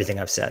about everything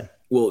I've said?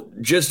 Well,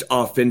 just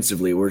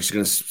offensively, we're just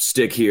going to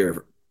stick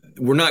here.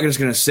 We're not just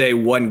going to say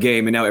one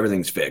game and now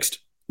everything's fixed,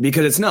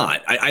 because it's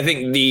not. I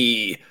think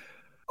the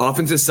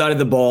offensive side of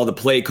the ball, the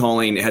play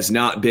calling has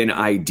not been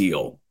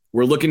ideal.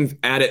 We're looking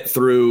at it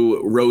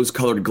through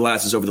rose-colored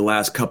glasses over the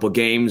last couple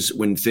games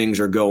when things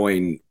are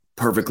going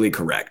perfectly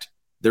correct.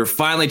 They're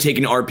finally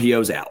taking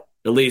RPOs out.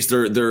 At least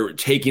they're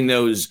taking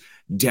those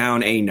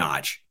down a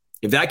notch.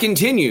 If that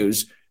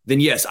continues, then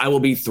yes, I will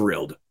be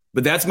thrilled.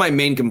 But that's my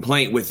main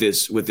complaint with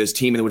this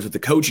team and with the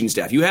coaching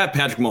staff. You have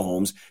Patrick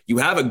Mahomes. You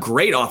have a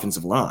great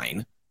offensive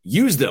line.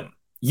 Use them.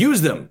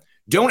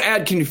 Don't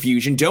add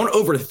confusion. Don't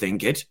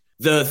overthink it.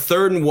 The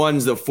 3rd and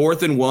 1s, the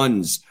 4th and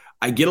 1s,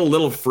 I get a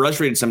little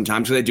frustrated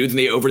sometimes because I do think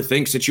they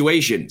overthink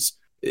situations.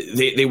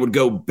 They would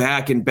go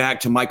back and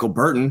back to Michael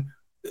Burton.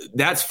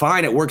 That's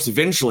fine. It works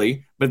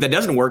eventually. But if that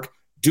doesn't work,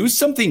 do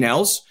something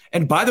else.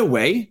 And by the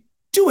way,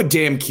 do a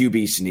damn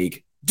QB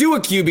sneak. Do a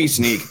QB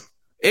sneak.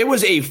 It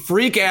was a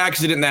freak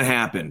accident that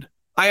happened.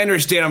 I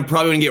understand I'm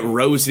probably going to get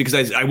roasted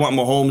because I want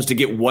Mahomes to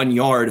get 1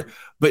 yard.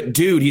 But,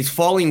 dude, he's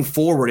falling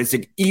forward. It's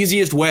the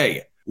easiest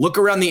way. Look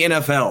around the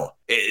NFL.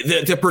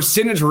 The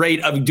percentage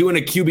rate of doing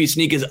a QB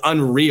sneak is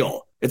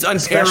unreal. It's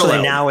unparalleled.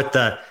 Especially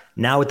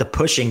now with the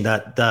pushing,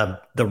 the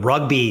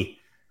rugby.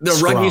 The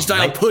scrum, rugby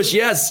style right? push,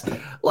 yes.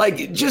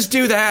 Like, just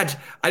do that.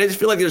 I just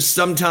feel like there's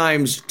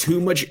sometimes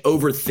too much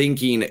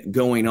overthinking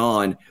going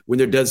on when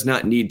there does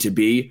not need to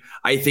be.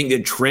 I think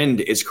the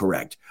trend is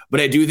correct.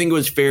 But I do think it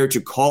was fair to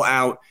call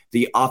out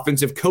the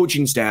offensive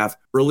coaching staff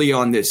early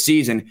on this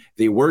season.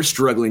 They were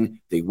struggling.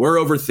 They were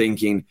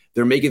overthinking.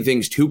 They're making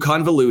things too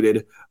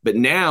convoluted. But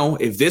now,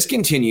 if this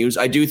continues,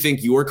 I do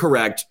think you are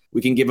correct.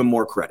 We can give them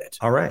more credit.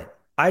 All right.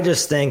 I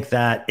just think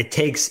that it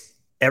takes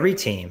every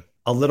team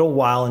a little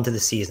while into the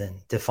season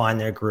to find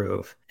their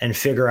groove and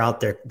figure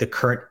out the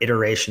current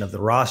iteration of the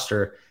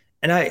roster.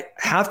 And I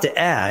have to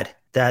add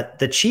that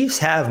the Chiefs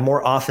have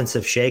more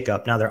offensive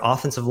shakeup. Now their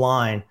offensive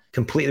line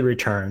completely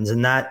returns,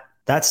 and that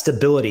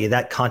stability,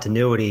 that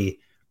continuity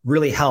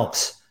really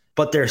helps.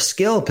 But their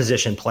skill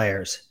position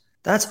players,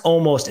 that's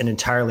almost an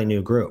entirely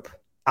new group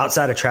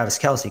outside of Travis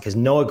Kelce, because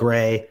Noah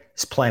Gray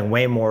is playing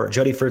way more.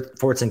 Jody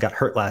Fortson got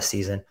hurt last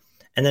season.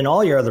 And then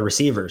all your other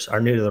receivers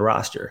are new to the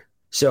roster.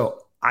 So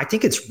I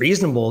think it's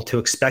reasonable to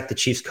expect the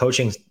Chiefs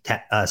coaching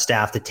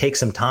staff to take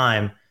some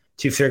time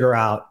to figure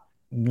out,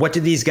 what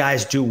do these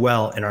guys do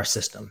well in our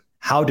system?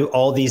 How do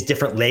all these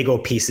different Lego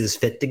pieces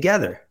fit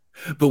together?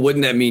 But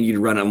wouldn't that mean you'd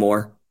run it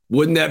more?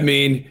 Wouldn't that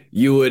mean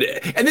you would?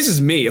 And this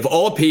is me, of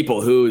all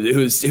people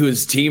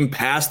whose team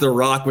passed the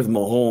rock with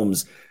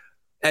Mahomes.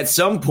 At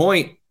some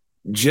point,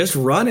 just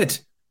run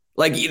it.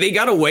 Like, they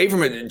got away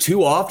from it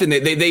too often.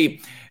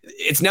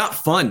 It's not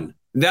fun.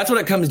 That's what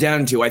it comes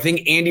down to. I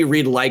think Andy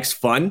Reid likes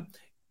fun.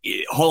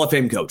 Hall of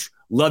Fame coach.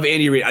 Love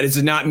Andy Reid. This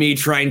is not me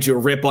trying to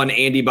rip on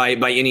Andy by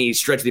any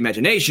stretch of the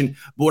imagination.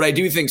 But what I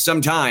do think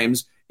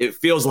sometimes it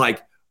feels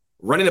like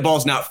running the ball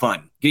is not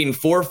fun. Getting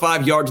 4 or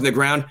 5 yards on the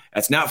ground,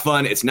 that's not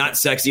fun. It's not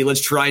sexy.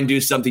 Let's try and do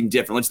something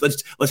different.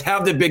 Let's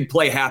have the big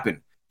play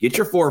happen. Get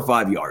your 4 or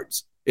 5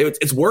 yards.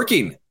 It's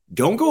working.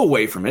 Don't go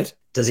away from it.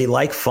 Does he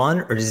like fun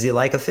or does he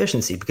like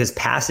efficiency? Because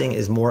passing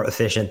is more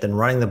efficient than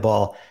running the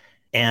ball.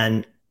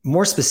 And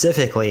more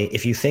specifically,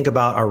 if you think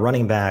about our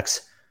running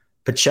backs,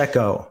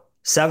 Pacheco,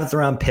 7th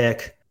round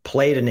pick,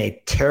 played in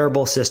a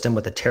terrible system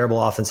with a terrible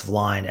offensive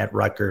line at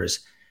Rutgers,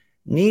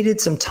 needed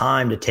some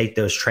time to take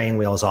those training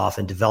wheels off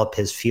and develop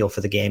his feel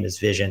for the game, his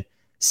vision.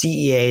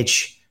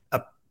 CEH,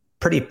 a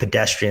pretty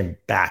pedestrian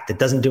back that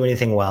doesn't do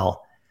anything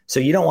well. So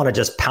you don't want to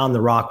just pound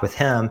the rock with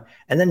him.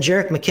 And then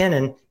Jerick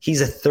McKinnon,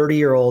 he's a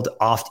 30-year-old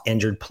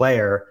oft-injured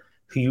player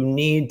who you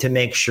need to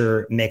make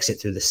sure makes it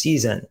through the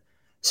season.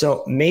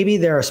 So maybe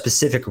there are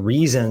specific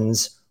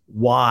reasons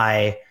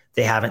why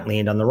they haven't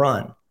leaned on the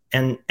run.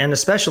 And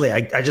especially,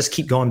 I just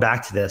keep going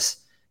back to this.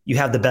 You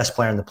have the best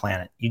player on the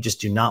planet. You just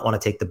do not want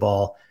to take the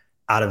ball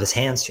out of his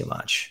hands too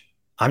much.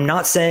 I'm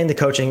not saying the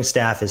coaching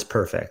staff is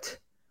perfect,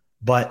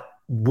 but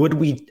would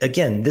we,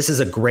 again, this is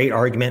a great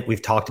argument.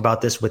 We've talked about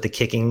this with the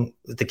kicking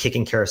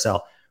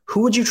carousel.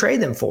 Who would you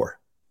trade them for?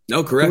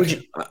 No, correct.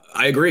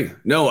 I agree.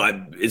 No,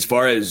 as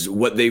far as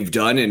what they've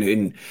done,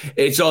 and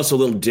it's also a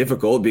little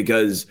difficult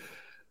because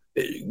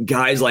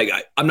guys like,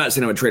 I'm not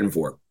saying I would trade them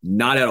for,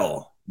 not at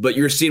all. But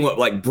you're seeing what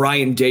like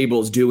Brian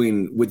Dable's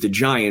doing with the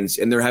Giants,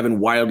 and they're having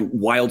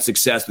wild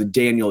success with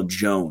Daniel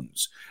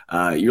Jones.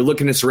 You're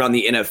looking at around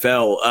the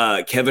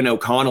NFL. Kevin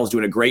O'Connell's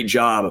doing a great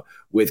job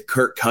with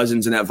Kirk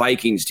Cousins and that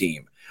Vikings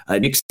team.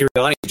 Nick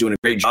Sirianni is doing a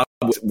great job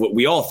with what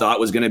we all thought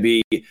was going to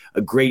be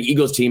a great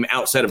Eagles team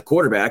outside of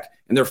quarterback,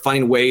 and they're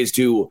finding ways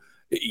to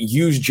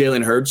use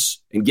Jalen Hurts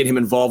and get him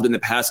involved in the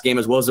pass game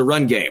as well as the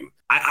run game.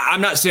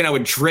 I'm not saying I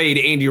would trade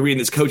Andy Reid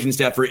and this coaching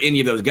staff for any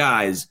of those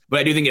guys,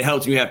 but I do think it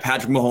helps when you have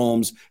Patrick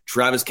Mahomes,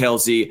 Travis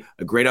Kelce,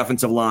 a great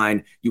offensive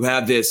line. You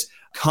have this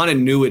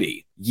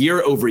continuity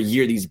year over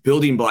year, these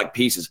building block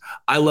pieces.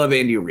 I love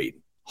Andy Reid,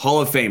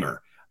 Hall of Famer.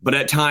 But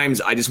at times,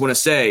 I just want to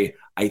say,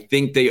 I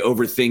think they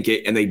overthink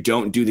it and they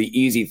don't do the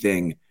easy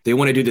thing. They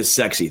want to do the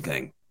sexy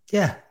thing.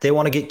 Yeah, they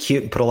want to get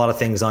cute and put a lot of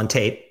things on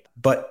tape.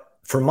 But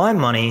for my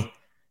money,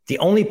 the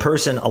only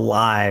person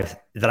alive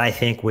that I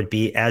think would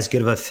be as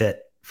good of a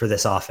fit for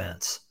this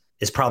offense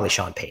is probably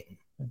Sean Payton.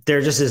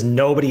 There just is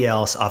nobody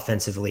else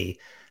offensively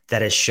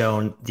that has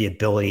shown the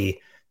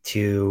ability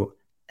to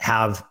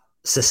have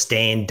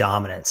sustained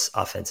dominance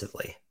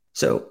offensively.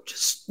 So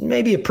just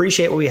maybe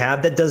appreciate what we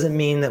have. That doesn't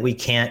mean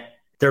that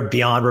they're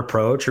beyond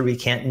reproach or we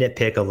can't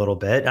nitpick a little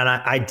bit. And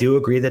I do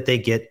agree that they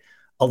get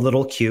a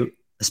little cute,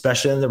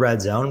 especially in the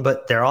red zone,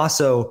 but they're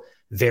also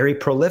very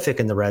prolific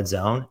in the red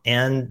zone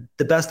and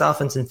the best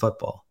offense in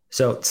football.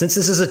 So since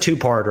this is a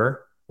two-parter,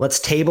 let's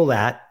table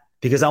that,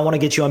 because I want to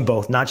get you on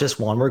both, not just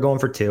one. We're going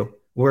for two.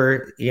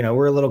 We're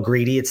a little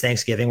greedy. It's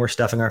Thanksgiving. We're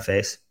stuffing our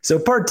face. So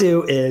part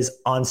 2 is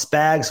on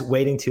Spags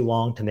waiting too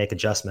long to make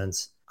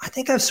adjustments. I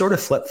think I've sort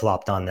of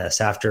flip-flopped on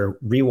this after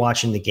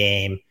rewatching the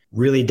game,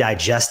 really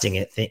digesting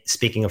it.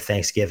 Speaking of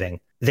Thanksgiving,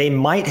 they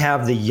might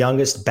have the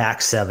youngest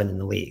back 7 in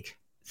the league.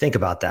 Think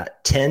about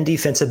that. 10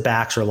 defensive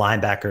backs or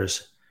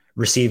linebackers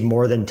receive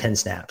more than 10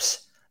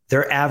 snaps.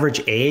 Their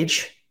average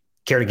age,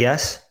 care to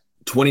guess?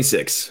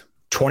 26.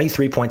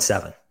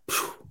 23.7.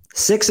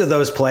 6 of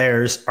those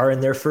players are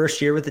in their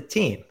first year with the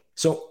team.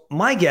 So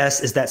my guess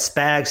is that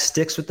Spags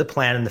sticks with the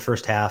plan in the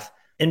first half,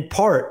 in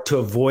part to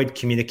avoid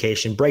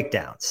communication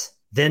breakdowns,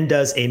 then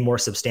does a more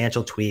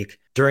substantial tweak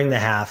during the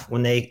half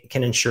when they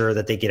can ensure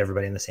that they get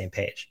everybody on the same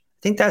page.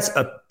 I think that's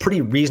a pretty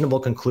reasonable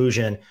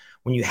conclusion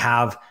when you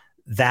have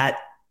that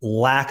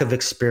lack of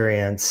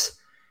experience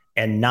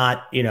and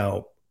not,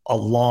 a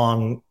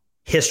long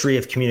history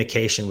of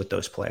communication with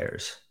those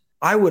players.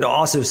 I would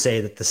also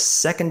say that the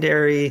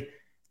secondary,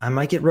 I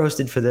might get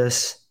roasted for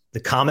this. The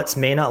Comets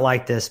may not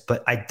like this,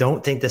 but I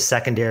don't think the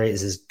secondary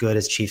is as good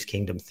as Chiefs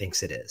Kingdom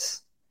thinks it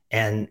is.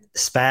 And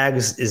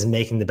Spags is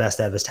making the best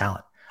out of his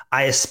talent.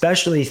 I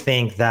especially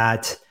think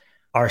that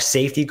our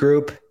safety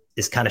group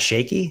is kind of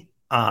shaky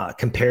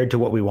compared to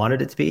what we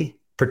wanted it to be,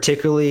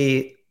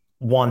 particularly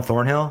Juan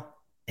Thornhill.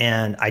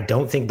 And I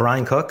don't think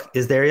Brian Cook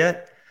is there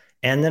yet.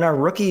 And then our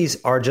rookies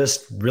are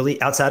just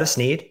really, outside of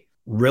Snead,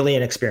 really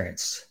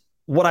inexperienced.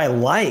 What I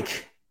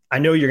like, I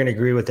know you're going to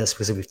agree with this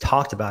because we've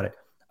talked about it.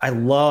 I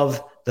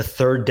love the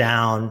third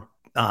down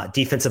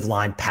defensive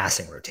line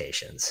passing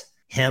rotations.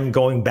 Him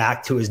going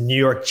back to his New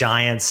York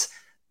Giants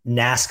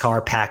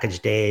NASCAR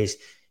package days.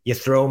 You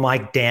throw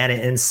Mike Dana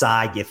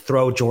inside, you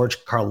throw George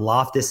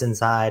Karlaftis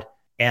inside,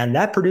 and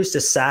that produced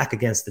a sack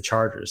against the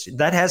Chargers.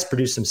 That has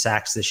produced some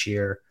sacks this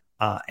year.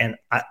 And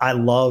I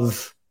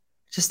love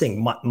just think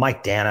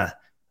Mike Dana,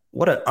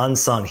 what an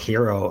unsung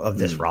hero of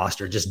this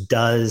roster, just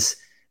does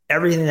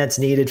everything that's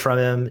needed from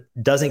him,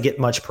 doesn't get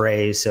much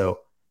praise. So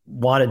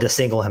wanted to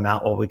single him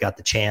out while we got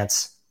the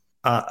chance.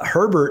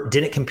 Herbert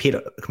didn't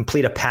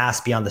complete a pass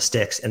beyond the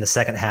sticks in the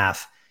second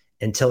half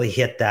until he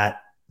hit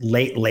that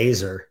late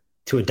laser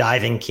to a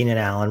diving Keenan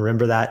Allen.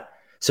 Remember that?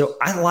 So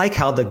I like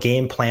how the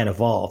game plan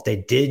evolved. They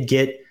did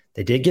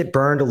get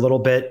burned a little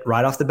bit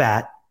right off the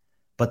bat,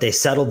 but they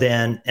settled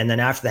in. And then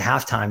after the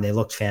halftime, they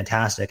looked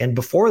fantastic. And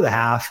before the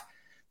half,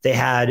 they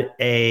had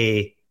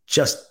a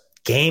just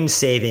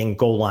game-saving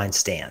goal line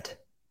stand.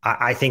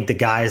 I think the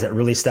guys that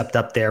really stepped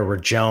up there were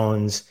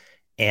Jones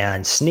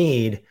and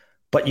Snead,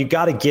 but you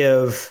got to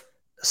give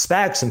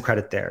Spags some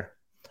credit there.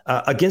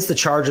 Against the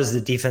Chargers,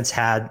 the defense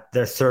had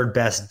their third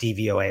best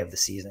DVOA of the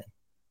season.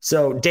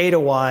 So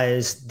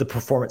data-wise, the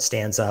performance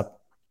stands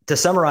up. To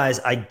summarize,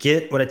 I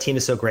get when a team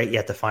is so great, you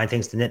have to find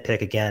things to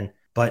nitpick again.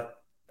 But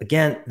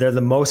again, they're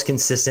the most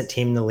consistent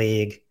team in the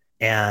league.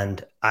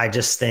 And I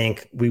just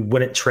think we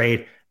wouldn't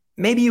trade.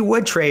 Maybe you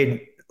would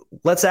trade.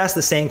 Let's ask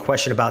the same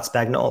question about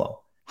Spagnuolo.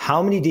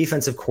 How many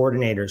defensive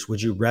coordinators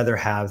would you rather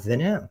have than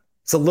him?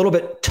 It's a little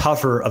bit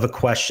tougher of a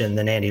question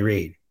than Andy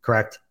Reid,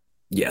 correct?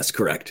 Yes,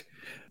 correct.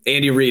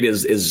 Andy Reid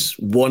is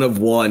one of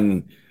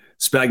one.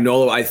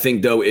 Spagnuolo, I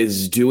think, though,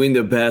 is doing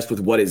the best with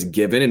what is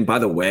given. And by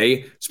the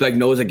way,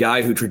 Spagnuolo is a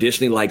guy who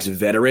traditionally likes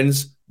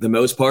veterans the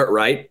most part,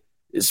 right?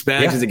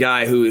 Spags is a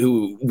guy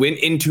who went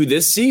into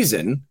this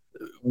season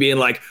being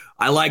like,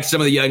 I like some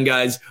of the young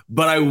guys,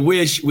 but I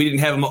wish we didn't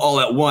have them all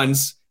at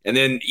once. And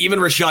then even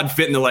Rashad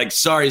Fitton, they're like,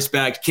 sorry,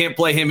 Spags, can't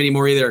play him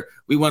anymore either.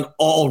 We want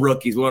all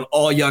rookies. We want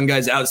all young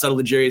guys outside of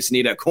L'Jarius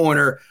Sneed at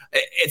corner.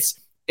 It's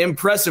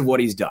impressive what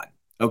he's done.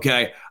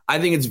 Okay. I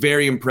think it's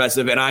very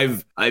impressive. And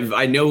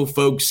I know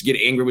folks get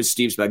angry with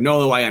Steve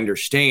Spagnuolo. I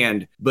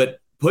understand, but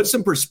put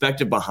some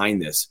perspective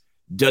behind this.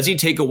 Does he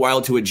take a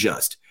while to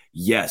adjust?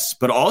 Yes.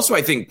 But also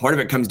I think part of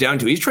it comes down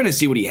to he's trying to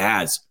see what he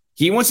has.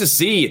 He wants to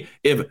see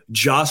if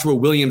Joshua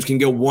Williams can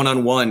go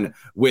one-on-one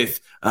with,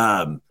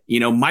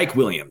 Mike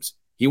Williams.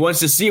 He wants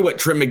to see what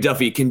Trent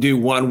McDuffie can do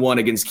one-on-one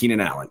against Keenan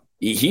Allen.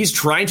 He's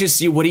trying to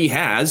see what he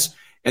has.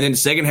 And then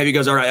second half, he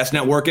goes, all right, that's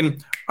not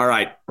working. All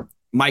right,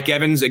 Mike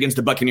Evans against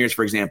the Buccaneers,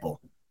 for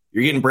example.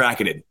 You're getting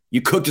bracketed.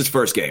 You cooked his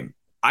first game.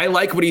 I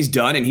like what he's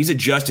done, and he's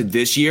adjusted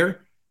this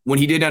year when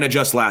he did not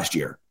adjust last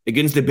year.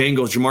 Against the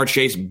Bengals, Jamar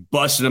Chase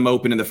busted him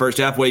open in the first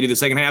half. Way to the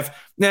second half.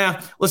 Nah,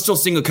 let's still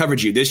single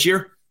coverage you. This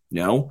year,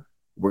 no.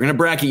 We're going to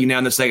bracket you now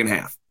in the second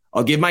half.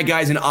 I'll give my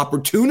guys an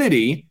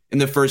opportunity in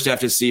the first half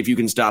to see if you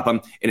can stop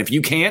them. And if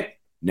you can't,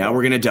 now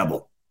we're going to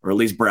double or at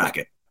least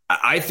bracket.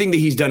 I think that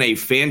he's done a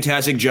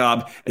fantastic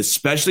job,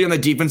 especially on the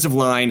defensive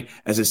line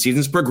as the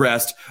season's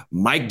progressed.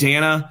 Mike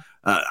Dana,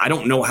 I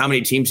don't know how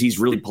many teams he's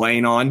really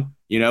playing on,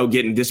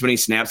 getting this many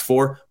snaps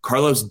for.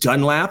 Carlos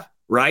Dunlap,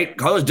 right?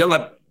 Carlos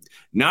Dunlap,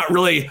 not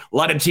really a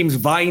lot of teams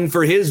vying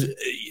for his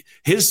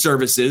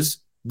services,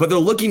 but they're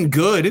looking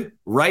good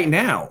right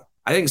now.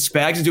 I think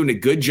Spags is doing a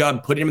good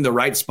job putting him in the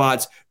right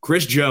spots.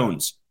 Chris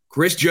Jones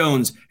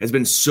has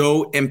been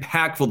so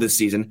impactful this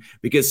season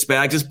because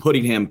Spags is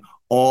putting him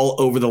all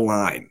over the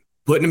line,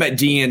 putting him at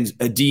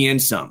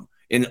DN some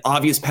in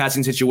obvious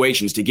passing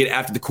situations to get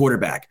after the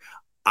quarterback.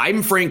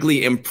 I'm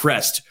frankly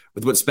impressed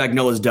with what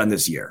Spagnuolo has done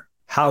this year.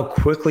 How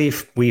quickly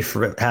we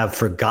have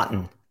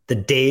forgotten the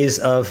days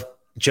of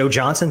Joe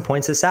Johnson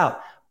points this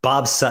out.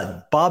 Bob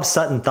Sutton. Bob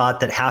Sutton thought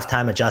that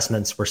halftime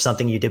adjustments were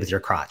something you did with your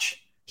crotch.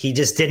 He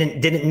just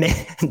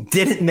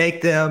didn't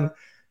make them.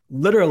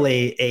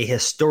 Literally a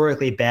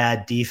historically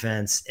bad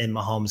defense in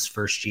Mahomes'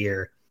 first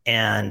year.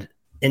 And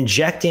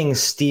injecting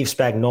Steve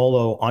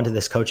Spagnuolo onto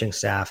this coaching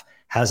staff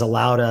has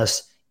allowed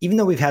us, even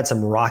though we've had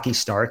some rocky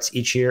starts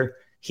each year,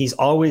 he's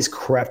always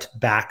crept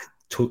back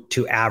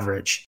to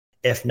average,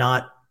 if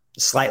not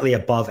slightly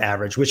above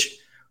average, which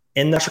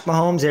in the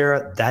Mahomes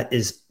era, that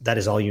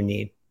is all you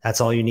need.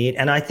 That's all you need.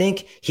 And I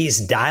think he's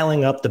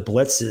dialing up the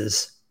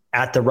blitzes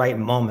at the right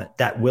moment.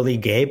 That Willie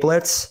Gay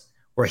blitz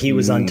where he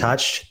was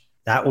untouched,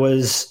 that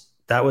was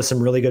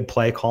some really good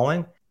play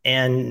calling.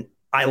 And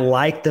I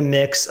like the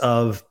mix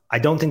of, I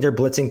don't think they're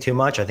blitzing too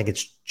much. I think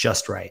it's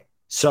just right.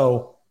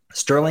 So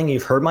Sterling,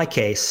 you've heard my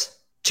case.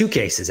 Two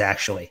cases,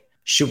 actually.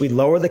 Should we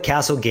lower the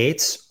castle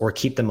gates or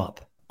keep them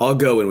up? I'll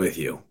go in with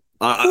you.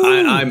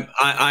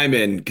 I'm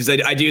in because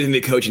I do think the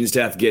coaching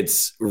staff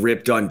gets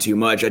ripped on too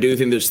much. I do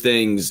think there's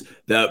things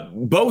that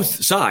both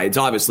sides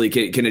obviously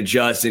can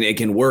adjust and it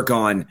can work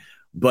on.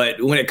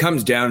 But when it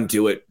comes down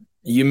to it,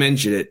 you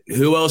mentioned it.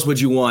 Who else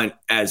would you want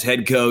as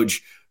head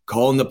coach,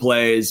 calling the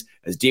plays,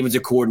 as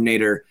defensive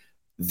coordinator?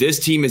 This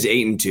team is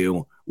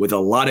 8-2 with a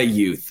lot of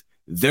youth.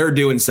 They're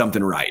doing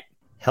something right.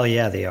 Hell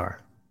yeah, they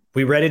are.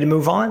 We ready to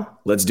move on?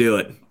 Let's do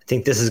it. I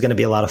think this is going to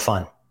be a lot of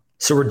fun.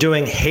 So we're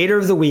doing Hater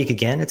of the Week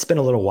again. It's been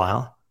a little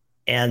while.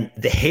 And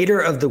the Hater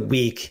of the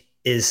Week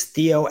is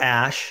Theo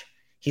Ash.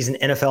 He's an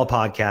NFL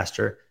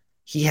podcaster.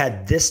 He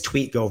had this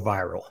tweet go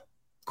viral.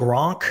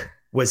 Gronk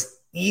was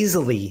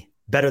easily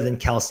better than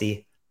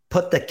Kelsey.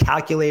 Put the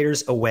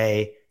calculators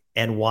away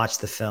and watch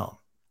the film.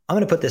 I'm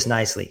going to put this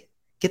nicely.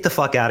 Get the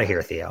fuck out of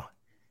here, Theo.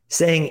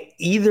 Saying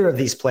either of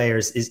these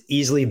players is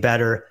easily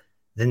better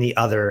than the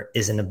other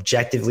is an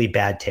objectively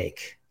bad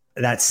take.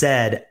 That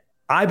said,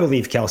 I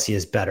believe Kelce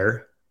is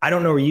better. I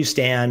don't know where you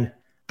stand,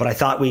 but I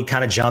thought we'd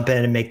kind of jump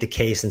in and make the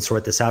case and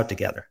sort this out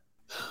together.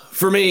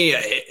 For me,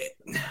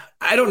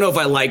 I don't know if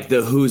I like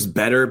the who's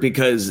better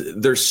because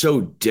they're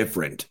so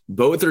different.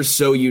 Both are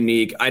so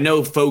unique. I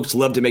know folks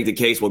love to make the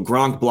case, well,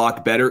 Gronk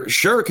blocked better.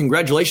 Sure,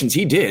 congratulations,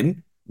 he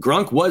did.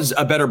 Gronk was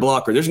a better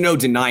blocker. There's no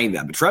denying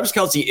that. But Travis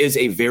Kelce is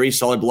a very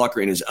solid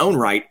blocker in his own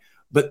right.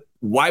 But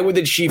why would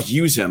the Chiefs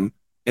use him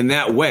in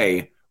that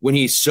way when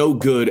he's so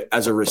good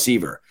as a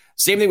receiver?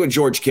 Same thing with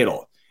George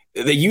Kittle.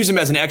 They use him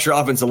as an extra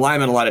offensive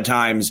lineman a lot of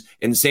times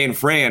in San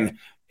Fran,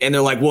 and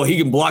they're like, well, he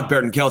can block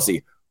better than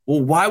Kelce.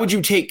 Well, why would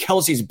you take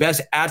Kelce's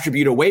best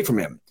attribute away from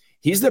him?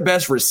 He's the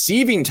best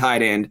receiving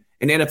tight end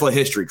in NFL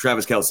history,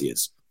 Travis Kelce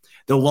is.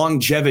 The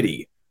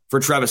longevity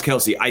for Travis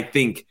Kelce, I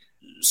think,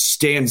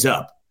 stands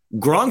up.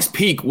 Gronk's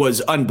peak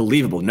was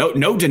unbelievable.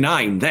 No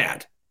denying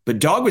that. But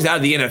Dog was out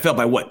of the NFL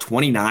by what,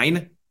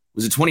 29?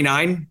 Was it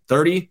 29,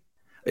 30?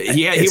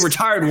 He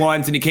retired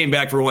once and he came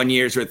back for 1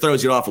 year, so it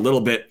throws you off a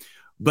little bit.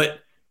 But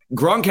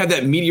Gronk had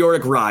that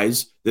meteoric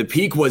rise. The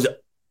peak was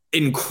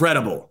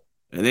incredible.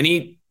 And then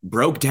he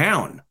broke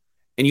down.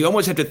 And you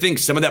almost have to think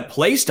some of that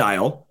play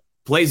style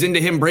plays into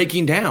him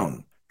breaking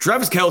down.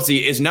 Travis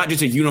Kelce is not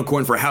just a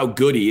unicorn for how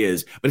good he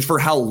is, but it's for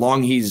how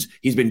long he's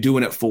been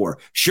doing it for.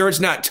 Sure, it's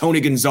not Tony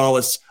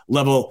Gonzalez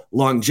level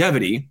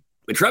longevity,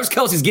 but Travis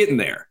Kelce's getting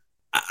there.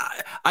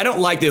 I don't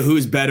like the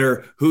who's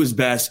better, who's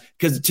best,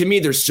 because to me,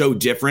 they're so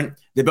different.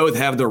 They both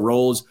have their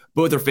roles.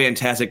 Both are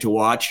fantastic to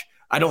watch.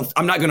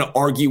 I'm not going to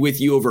argue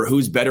with you over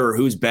who's better or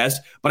who's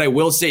best, but I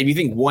will say if you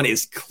think one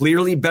is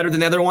clearly better than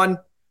the other one,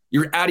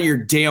 you're out of your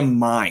damn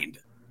mind.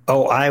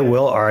 Oh, I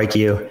will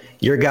argue.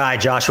 Your guy,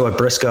 Joshua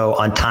Briscoe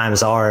on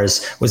Times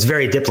Ours, was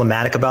very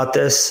diplomatic about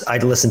this. I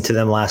listened to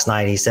them last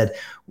night. He said,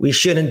 we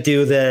shouldn't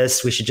do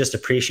this. We should just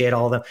appreciate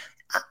all of them.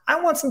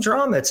 I want some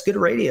drama. It's good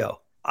radio.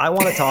 I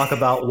want to talk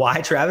about why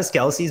Travis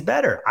Kelce is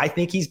better. I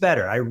think he's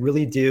better. I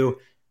really do.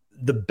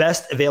 The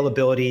best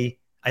availability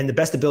and the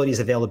best ability is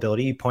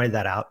availability. You pointed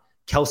that out.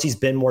 Kelce's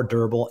been more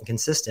durable and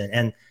consistent.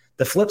 And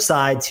the flip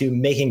side to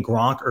making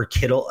Gronk or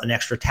Kittle an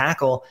extra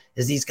tackle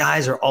is these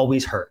guys are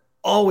always hurt.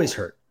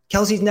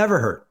 Kelce's never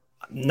hurt.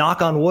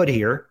 Knock on wood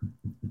here,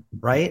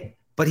 right?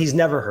 But he's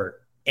never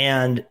hurt.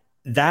 And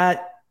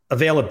that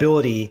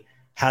availability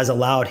has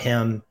allowed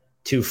him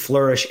to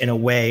flourish in a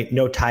way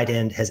no tight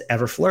end has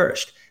ever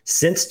flourished.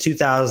 Since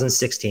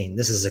 2016,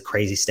 this is a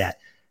crazy stat,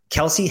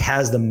 Kelce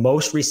has the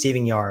most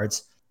receiving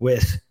yards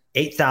with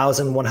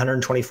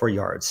 8,124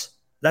 yards.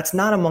 That's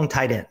not among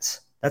tight ends.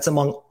 That's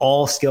among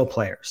all skill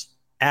players.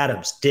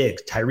 Adams,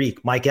 Diggs, Tyreek,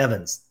 Mike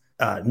Evans,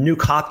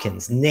 Nuke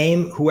Hopkins,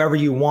 name whoever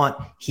you want.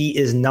 He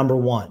is number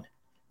one.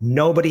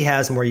 Nobody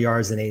has more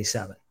yards than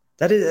 87.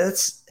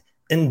 That's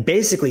in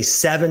basically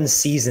 7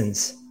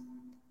 seasons.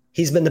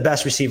 He's been the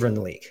best receiver in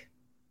the league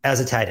as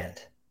a tight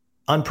end.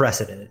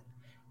 Unprecedented.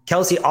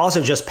 Kelce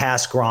also just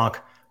passed Gronk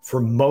for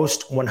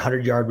most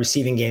 100-yard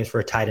receiving games for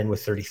a tight end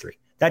with 33.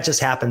 That just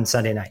happened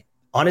Sunday night.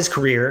 On his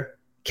career,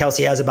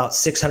 Kelce has about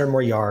 600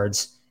 more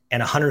yards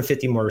and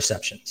 150 more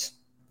receptions.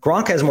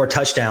 Gronk has more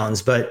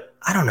touchdowns, but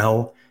I don't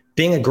know,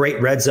 being a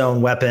great red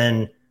zone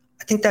weapon,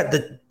 I think that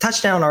the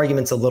touchdown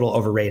argument's a little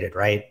overrated,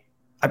 right?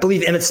 I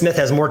believe Emmitt Smith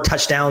has more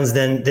touchdowns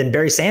than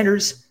Barry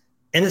Sanders.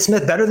 Emmitt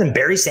Smith better than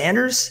Barry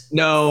Sanders?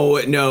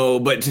 No,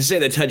 but to say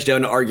the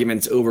touchdown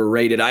argument's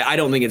overrated, I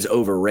don't think it's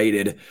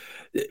overrated.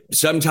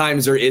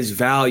 Sometimes there is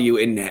value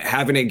in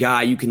having a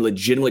guy you can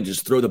legitimately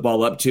just throw the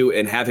ball up to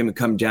and have him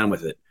come down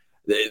with it.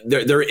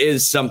 There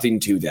is something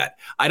to that.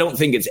 I don't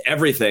think it's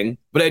everything,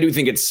 but I do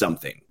think it's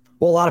something.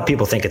 Well, a lot of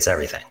people think it's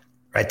everything,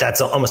 right?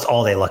 That's almost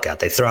all they look at.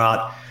 They throw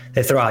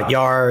out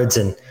yards.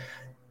 And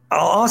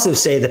I'll also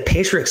say the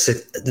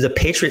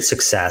Patriots'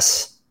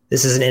 success,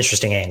 this is an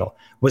interesting angle,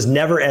 was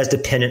never as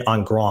dependent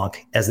on Gronk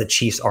as the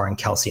Chiefs are in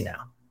Kelce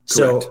now.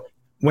 Correct. So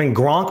when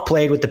Gronk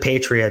played with the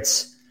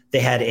Patriots, they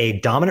had a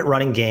dominant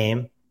running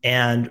game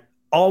and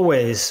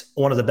always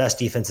one of the best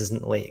defenses in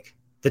the league.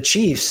 The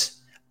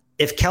Chiefs,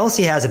 if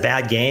Kelce has a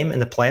bad game in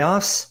the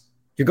playoffs,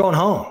 you're going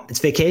home. It's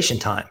vacation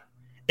time.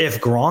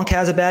 If Gronk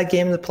has a bad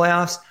game in the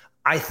playoffs,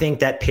 I think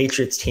that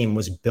Patriots team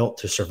was built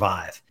to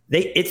survive.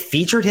 It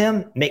featured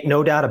him, make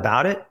no doubt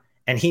about it.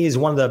 And he is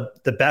one of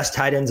the best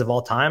tight ends of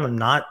all time. I'm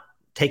not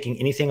taking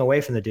anything away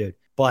from the dude,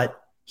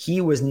 but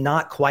he was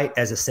not quite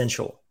as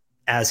essential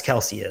as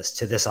Kelce is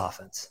to this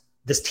offense,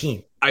 this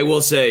team. I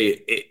will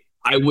say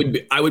I would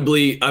be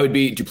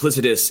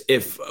duplicitous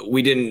if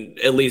we didn't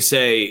at least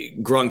say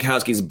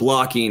Gronkowski's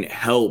blocking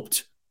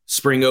helped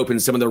spring open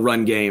some of the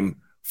run game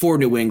for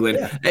New England.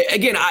 Yeah.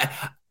 Again,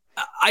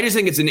 I just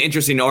think it's an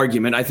interesting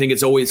argument. I think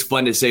it's always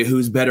fun to say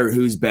who's better,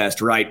 who's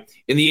best, right?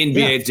 In the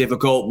NBA, It's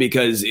difficult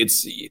because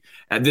it's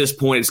at this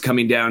point, it's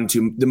coming down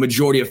to the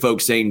majority of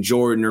folks saying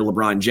Jordan or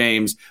LeBron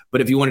James.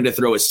 But if you wanted to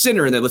throw a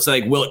center in there, let's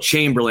say like Wilt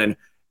Chamberlain,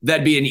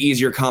 that'd be an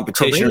easier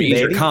competition or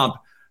easier comp.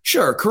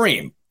 Sure,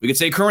 Kareem. We could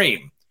say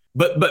Kareem.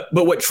 But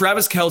what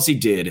Travis Kelce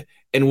did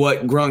and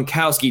what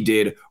Gronkowski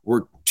did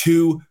were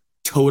two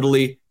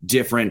totally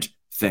different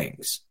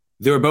things.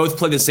 They were both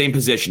playing the same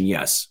position,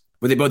 yes,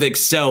 but they both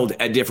excelled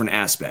at different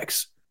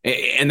aspects.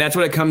 And that's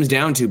what it comes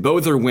down to.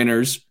 Both are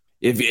winners.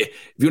 If you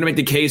want to make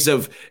the case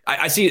of,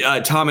 I see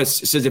Thomas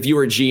says if you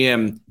were a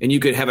GM and you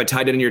could have a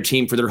tight end on your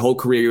team for their whole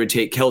career, you would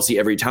take Kelce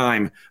every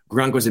time.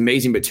 Gronk was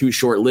amazing, but too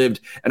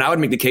short-lived. And I would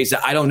make the case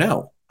that I don't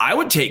know. I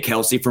would take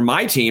Kelce for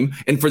my team,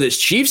 and for this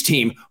Chiefs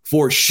team,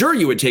 for sure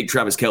you would take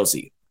Travis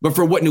Kelce. But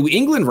for what New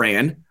England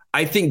ran,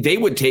 I think they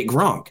would take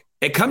Gronk.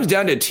 It comes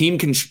down to team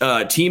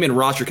and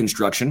roster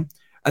construction.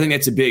 I think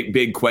that's a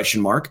big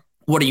question mark.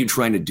 What are you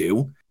trying to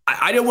do?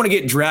 I don't want to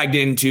get dragged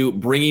into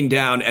bringing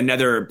down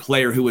another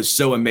player who was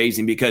so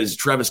amazing because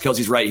Travis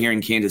Kelce's right here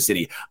in Kansas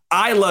City.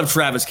 I love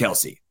Travis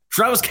Kelce.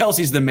 Travis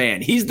Kelce's the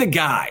man. He's the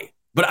guy.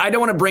 But I don't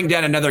want to bring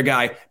down another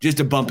guy just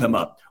to bump him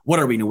up. What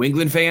are we, New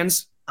England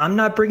fans? I'm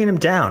not bringing him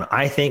down.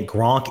 I think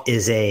Gronk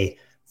is a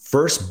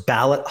first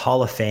ballot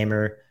Hall of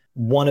Famer,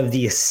 one of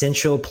the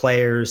essential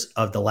players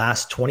of the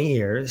last 20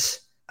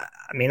 years.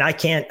 I mean, I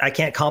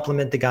can't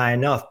compliment the guy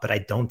enough, but I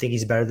don't think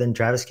he's better than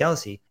Travis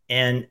Kelce.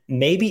 And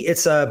maybe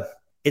it's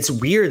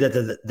weird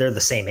that they're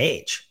the same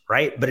age,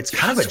 right? But it's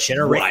kind of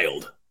a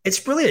wild.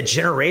 It's really a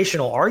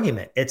generational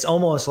argument. It's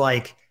almost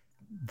like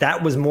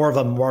that was more of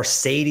a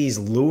Mercedes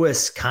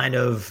Lewis kind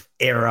of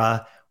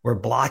era where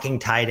blocking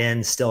tight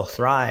ends still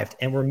thrived,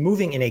 and we're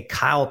moving in a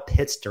Kyle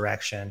Pitts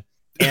direction.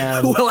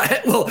 And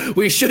well,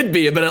 we should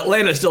be, but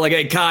Atlanta's still like,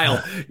 hey,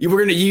 Kyle, we're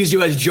going to use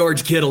you as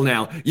George Kittle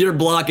now. You're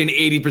blocking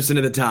 80%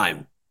 of the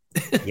time.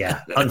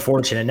 Yeah,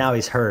 unfortunate. Now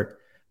he's hurt.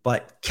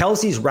 But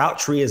Kelce's route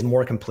tree is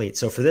more complete.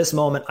 So for this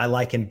moment, I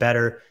like him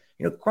better.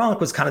 You know, Gronk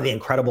was kind of the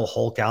Incredible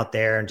Hulk out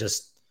there and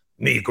just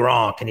me,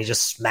 Gronk, and he's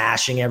just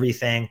smashing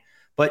everything.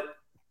 But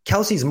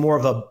Kelce's more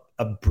of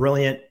a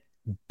brilliant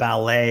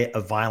ballet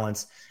of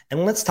violence.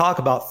 And let's talk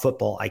about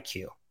football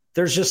IQ.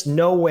 There's just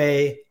no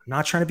way, I'm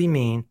not trying to be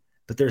mean,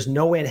 but there's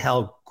no way in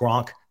hell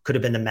Gronk could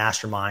have been the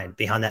mastermind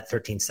behind that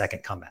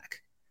 13-second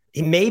comeback.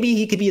 Maybe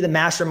he could be the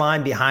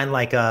mastermind behind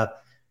like a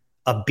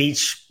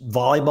beach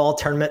volleyball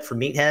tournament for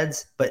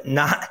meatheads, but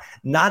not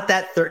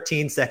that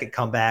 13-second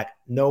comeback.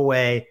 No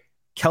way.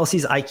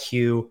 Kelce's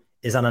IQ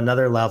is on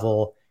another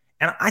level.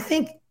 And I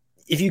think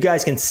if you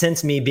guys can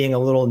sense me being a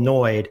little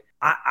annoyed,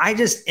 I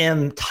just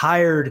am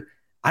tired.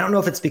 I don't know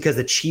if it's because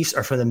the Chiefs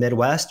are from the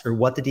Midwest or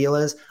what the deal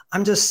is.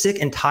 I'm just sick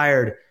and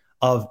tired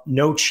of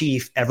no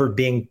Chief ever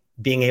being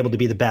able to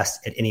be the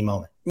best at any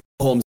moment.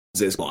 Mahomes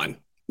is gone.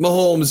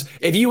 Mahomes,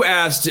 if you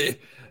asked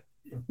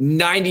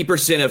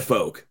 90% of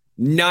folk,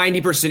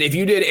 90%, if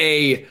you did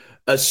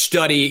a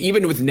study,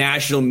 even with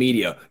national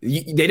media,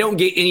 they don't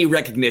get any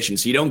recognition.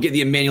 So you don't get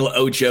the Emmanuel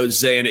Ochos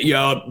saying,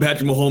 yeah,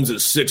 Patrick Mahomes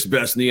is sixth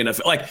best in the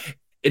NFL. Like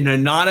an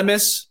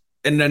anonymous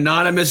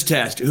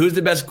test. Who's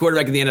the best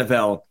quarterback in the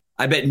NFL?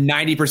 I bet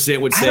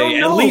 90% would say,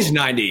 at least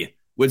 90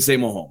 would say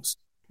Mahomes.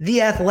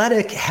 The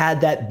Athletic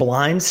had that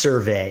blind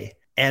survey,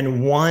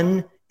 and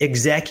one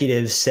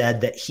executive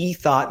said that he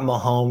thought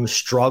Mahomes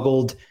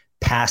struggled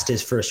past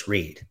his first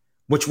read,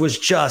 which was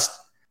just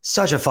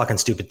such a fucking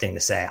stupid thing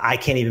to say. I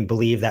can't even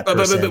believe that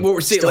person. But what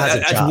we're saying,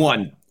 that's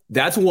one.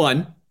 That's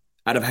one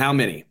out of how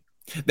many?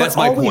 That's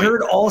my point. We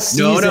heard all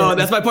season. No,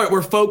 that's my point.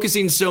 We're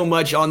focusing so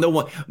much on the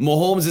one.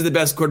 Mahomes is the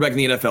best quarterback in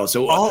the NFL.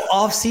 So all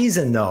off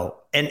season though.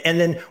 And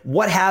then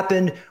what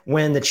happened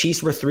when the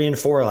Chiefs were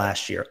 3-4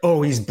 last year?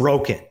 Oh, he's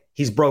broken.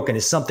 He's broken.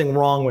 Is something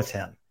wrong with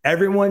him?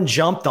 Everyone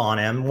jumped on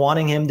him,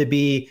 wanting him to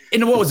be.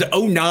 And what was it?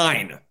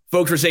 2009.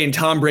 Folks were saying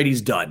Tom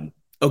Brady's done.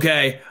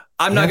 Okay.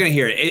 I'm not going to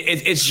hear it.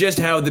 It's just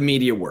how the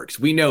media works.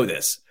 We know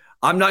this.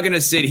 I'm not going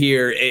to sit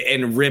here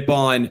and rip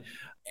on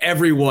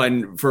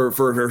everyone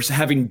for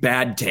having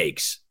bad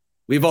takes.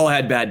 We've all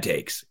had bad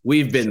takes.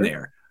 We've been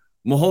there.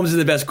 Mahomes is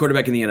the best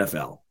quarterback in the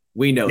NFL.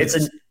 We know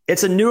this.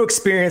 It's a new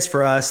experience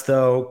for us,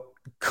 though,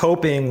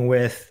 coping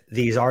with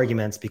these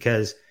arguments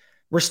because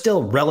we're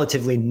still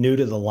relatively new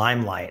to the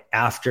limelight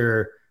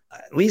after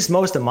at least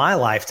most of my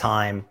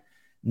lifetime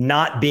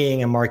not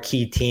being a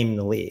marquee team in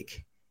the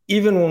league.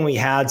 Even when we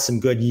had some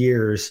good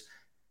years,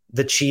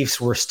 the Chiefs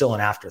were still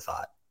an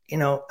afterthought. You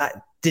know,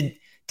 did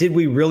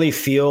we really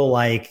feel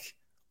like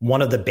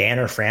one of the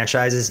banner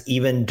franchises,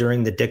 even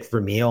during the Dick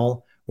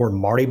Vermeil or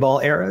Marty Ball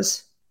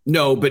eras?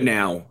 No, but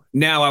now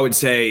I would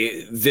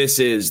say this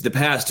is the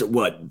past,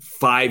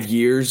 4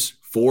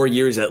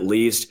 years at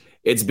least.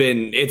 It's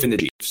been the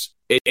Chiefs.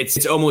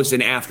 It's almost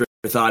an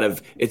afterthought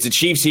of it's the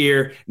Chiefs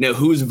here. Now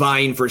who's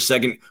vying for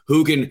second?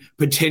 Who can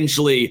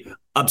potentially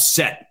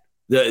upset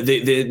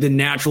the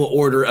natural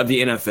order of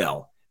the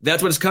NFL?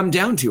 That's what it's come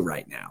down to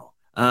right now.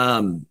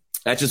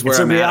 That's just where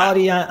I'm at. It's a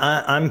reality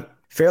I'm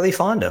fairly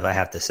fond of, I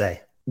have to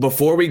say.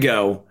 Before we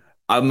go,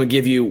 I'm going to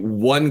give you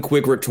one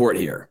quick retort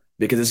here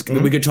because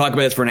we could talk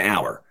about this for an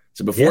hour.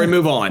 So before we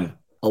move on,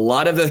 a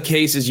lot of the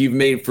cases you've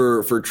made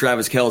for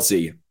Travis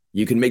Kelce,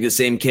 you can make the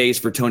same case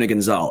for Tony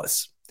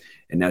Gonzalez.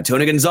 And now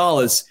Tony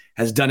Gonzalez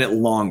has done it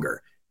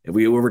longer. If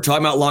we were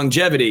talking about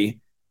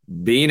longevity,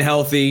 being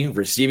healthy,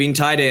 receiving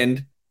tight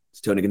end, it's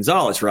Tony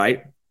Gonzalez,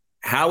 right?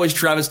 How is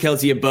Travis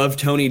Kelce above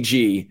Tony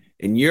G?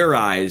 In your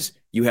eyes,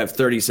 you have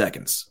 30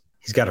 seconds.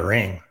 He's got a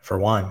ring, for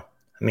one.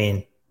 I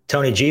mean,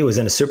 Tony G was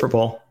in a Super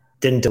Bowl,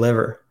 didn't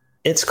deliver.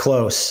 It's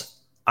close.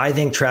 I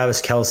think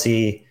Travis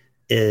Kelce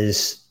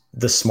is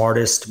the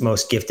smartest,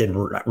 most gifted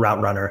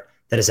route runner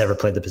that has ever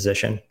played the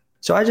position.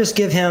 So I just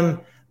give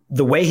him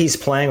the way he's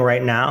playing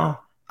right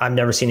now. I've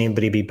never seen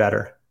anybody be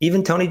better.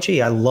 Even Tony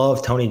G. I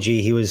love Tony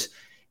G.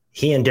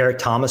 He and Derek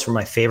Thomas were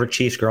my favorite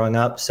Chiefs growing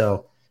up.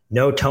 So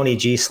no Tony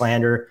G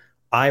slander.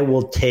 I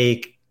will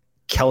take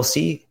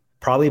Kelce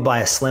probably by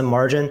a slim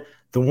margin.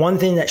 The one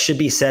thing that should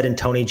be said in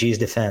Tony G's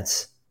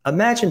defense,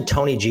 imagine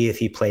Tony G if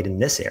he played in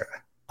this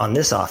era on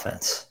this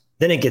offense.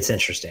 Then it gets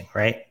interesting,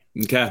 right?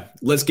 Okay,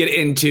 let's get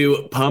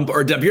into pump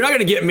or dump. You're not going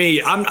to get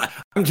me. I'm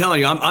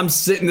telling you, I'm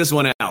sitting this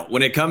one out.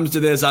 When it comes to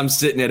this, I'm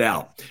sitting it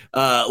out.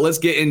 Let's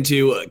get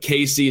into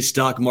KC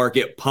stock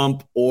market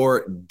pump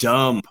or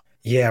dump.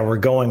 Yeah, we're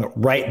going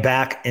right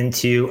back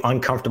into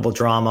uncomfortable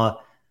drama.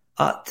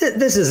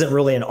 This isn't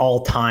really an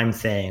all-time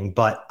thing,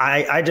 but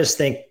I just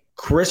think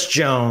Chris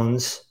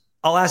Jones,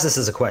 I'll ask this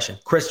as a question.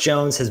 Chris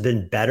Jones has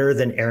been better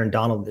than Aaron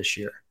Donald this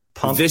year.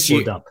 Pump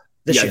or dump?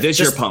 This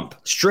year pump.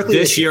 Strictly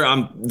this year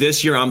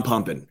I'm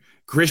pumping.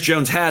 Chris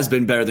Jones has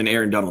been better than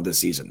Aaron Donald this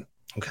season.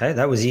 Okay,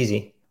 that was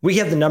easy. We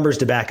have the numbers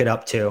to back it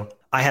up too.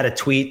 I had a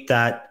tweet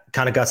that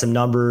kind of got some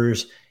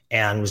numbers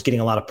and was getting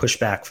a lot of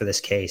pushback for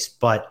this case.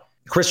 But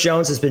Chris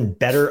Jones has been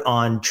better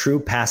on true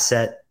pass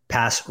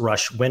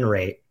rush win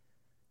rate,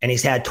 and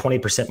he's had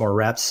 20% more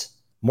reps,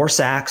 more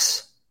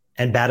sacks,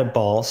 and batted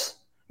balls.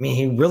 I mean,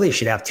 he really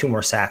should have 2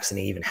 more sacks than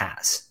he even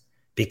has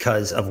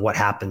because of what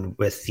happened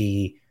with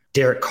the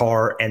Derek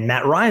Carr and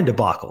Matt Ryan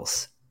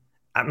debacles.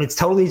 I mean, it's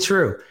totally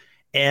true.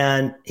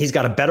 And he's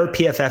got a better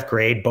PFF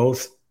grade,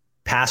 both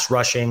pass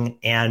rushing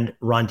and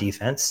run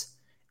defense.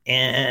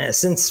 And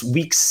since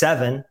week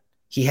 7,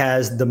 he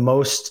has the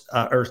most,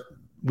 or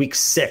week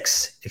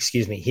 6,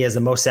 he has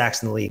the most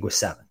sacks in the league with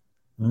 7.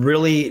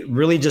 Really,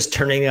 really just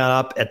turning it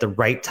up at the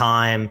right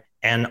time.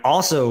 And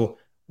also,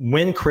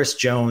 when Chris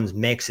Jones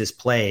makes his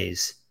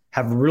plays,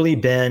 have really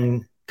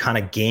been kind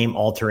of game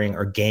altering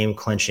or game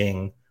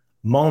clinching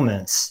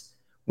moments.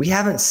 We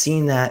haven't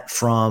seen that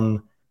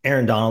from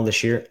Aaron Donald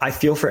this year. I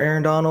feel for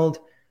Aaron Donald.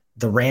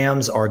 The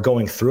Rams are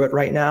going through it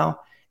right now,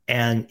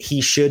 and he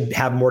should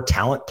have more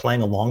talent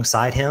playing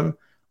alongside him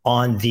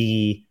on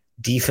the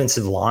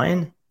defensive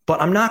line.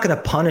 But I'm not going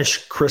to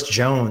punish Chris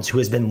Jones, who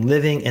has been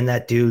living in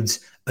that dude's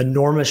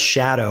enormous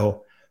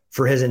shadow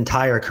for his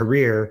entire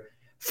career,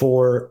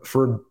 for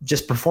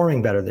just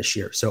performing better this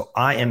year. So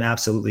I am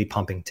absolutely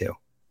pumping too.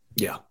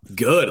 Yeah,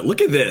 good. Look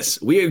at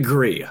this. We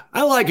agree.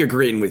 I like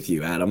agreeing with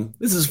you, Adam.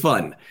 This is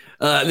fun.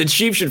 The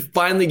Chiefs should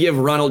finally give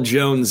Ronald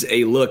Jones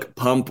a look,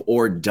 pump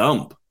or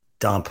dump.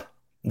 Dump.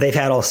 They've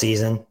had all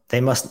season.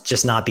 They must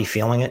just not be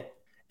feeling it.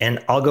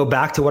 And I'll go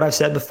back to what I've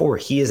said before.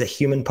 He is a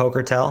human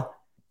poker tell.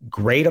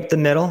 Great up the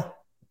middle.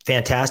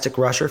 Fantastic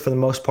rusher for the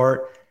most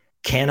part.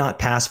 Cannot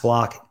pass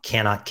block.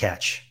 Cannot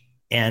catch.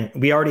 And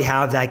we already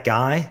have that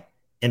guy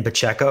in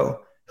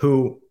Pacheco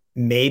who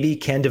maybe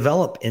can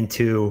develop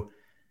into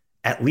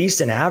at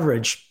least an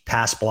average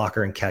pass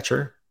blocker and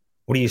catcher.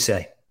 What do you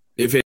say?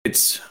 If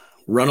it's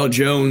Ronald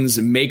Jones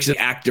makes an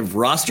active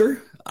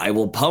roster, I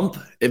will pump.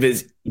 If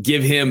it's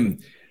give him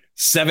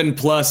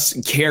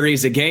 7+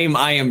 carries a game,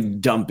 I am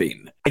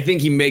dumping. I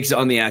think he makes it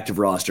on the active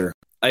roster.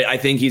 I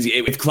think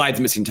if Clyde's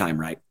missing time,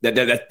 right?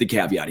 That's the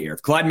caveat here.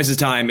 If Clyde misses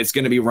time, it's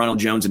going to be Ronald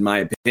Jones, in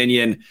my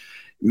opinion.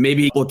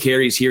 Maybe a couple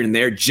carries here and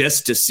there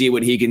just to see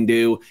what he can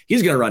do.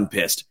 He's going to run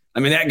pissed. I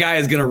mean, that guy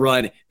is going to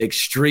run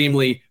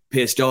extremely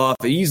pissed off.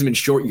 I use him in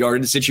short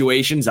yardage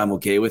situations. I'm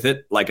okay with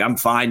it. Like, I'm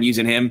fine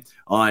using him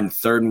on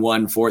 3rd and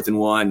 1, 4th and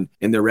 1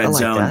 in the red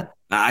zone. That.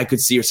 I could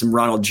see some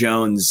Ronald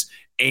Jones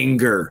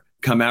anger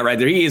come out right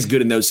there. He is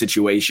good in those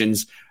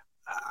situations.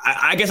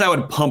 I guess I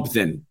would pump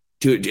then.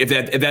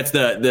 If that's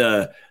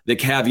the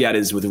caveat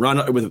is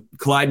with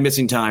Clyde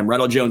missing time,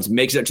 Ronald Jones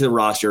makes it to the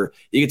roster.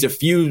 He gets a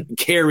few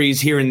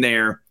carries here and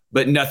there,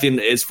 but nothing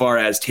as far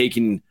as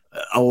taking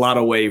a lot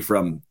away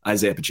from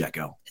Isaiah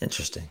Pacheco.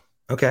 Interesting.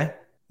 Okay.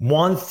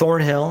 Juan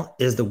Thornhill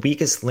is the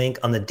weakest link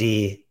on the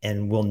D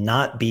and will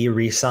not be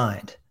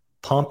re-signed.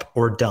 Pump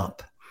or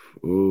dump?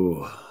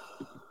 Ooh.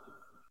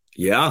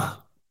 Yeah.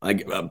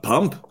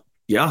 Pump.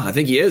 Yeah, I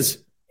think he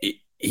is.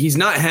 He's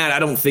not had, I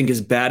don't think, as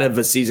bad of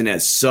a season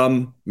as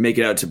some make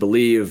it out to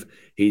believe.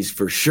 He's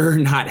for sure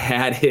not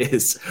had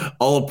his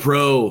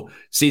all-pro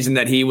season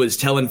that he was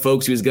telling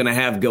folks he was going to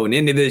have going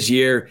into this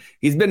year.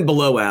 He's been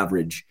below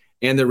average.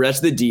 And the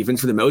rest of the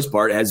defense, for the most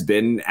part, has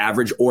been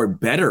average or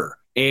better.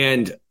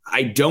 And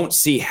I don't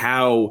see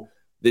how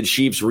the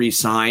Chiefs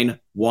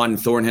re-sign Juan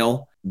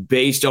Thornhill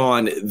based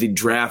on the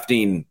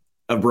drafting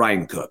of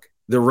Brian Cook.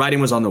 The writing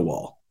was on the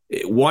wall.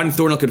 Juan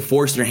Thornhill could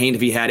force their hand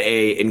if he had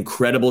an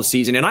incredible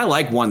season. And I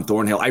like Juan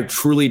Thornhill. I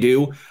truly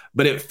do.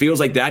 But it feels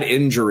like that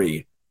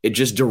injury, it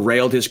just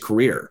derailed his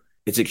career.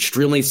 It's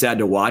extremely sad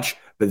to watch,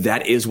 but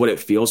that is what it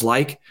feels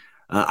like.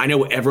 I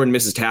know everyone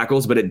misses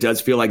tackles, but it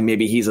does feel like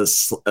maybe he's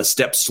a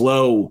step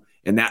slow,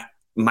 and that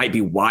might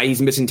be why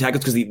he's missing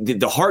tackles, because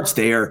the heart's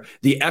there,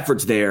 the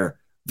effort's there,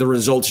 the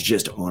results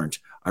just aren't.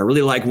 I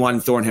really like Juan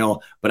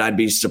Thornhill, but I'd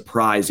be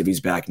surprised if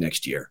he's back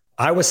next year.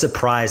 I was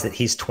surprised that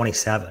he's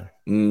 27.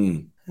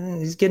 Mm.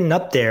 He's getting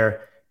up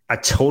there. I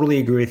totally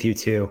agree with you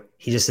too.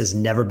 He just has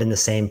never been the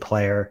same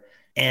player.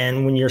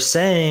 And when you're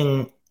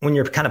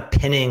kind of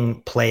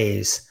pinning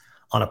plays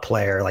on a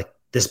player, like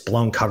this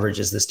blown coverage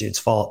is this dude's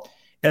fault,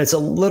 it's a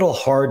little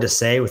hard to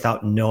say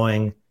without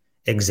knowing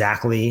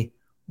exactly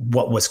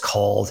what was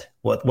called,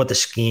 what the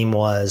scheme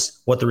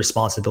was, what the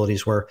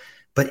responsibilities were.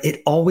 But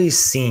it always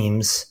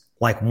seems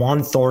like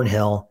Juan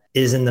Thornhill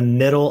is in the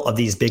middle of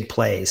these big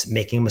plays,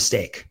 making a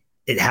mistake.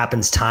 It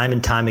happens time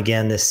and time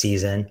again this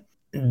season.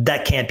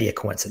 That can't be a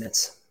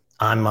coincidence.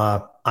 I'm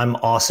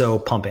also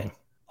pumping.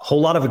 A whole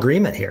lot of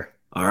agreement here.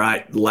 All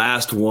right,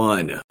 last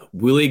one.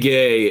 Willie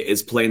Gay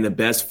is playing the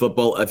best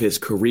football of his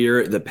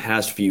career the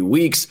past few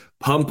weeks.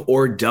 Pump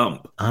or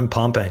dump? I'm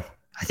pumping.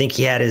 I think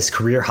he had his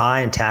career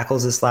high in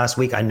tackles this last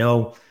week. I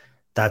know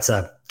that's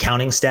a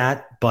counting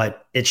stat,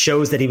 but it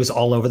shows that he was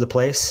all over the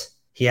place.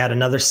 He had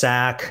another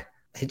sack.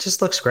 He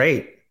just looks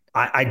great.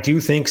 I do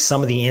think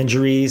some of the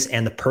injuries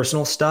and the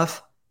personal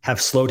stuff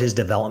have slowed his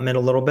development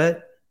a little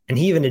bit. And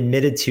he even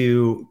admitted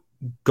to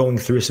going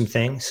through some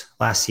things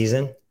last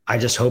season. I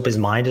just hope his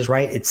mind is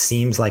right. It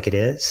seems like it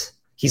is.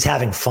 He's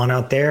having fun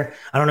out there.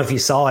 I don't know if you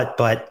saw it,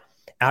 but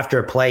after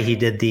a play, he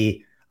did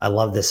I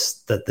love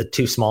this, the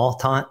too small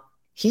taunt.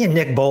 He and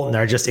Nick Bolton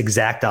are just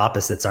exact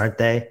opposites, aren't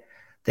they?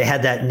 They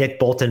had that Nick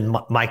Bolton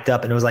mic'd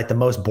up, and it was like the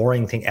most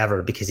boring thing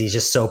ever because he's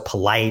just so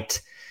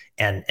polite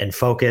and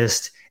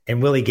focused.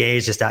 And Willie Gay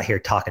is just out here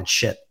talking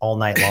shit all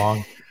night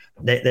long.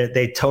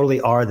 They totally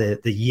are the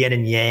yin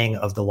and yang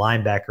of the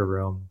linebacker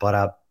room.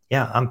 But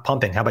yeah, I'm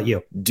pumping. How about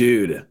you?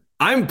 Dude,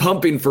 I'm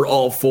pumping for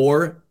all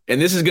four, and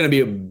this is going to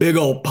be a big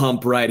old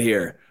pump right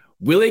here.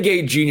 Willie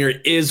Gay Jr.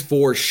 is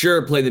for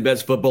sure playing the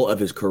best football of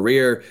his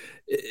career.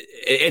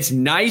 It's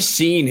nice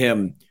seeing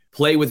him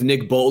play with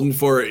Nick Bolton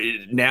for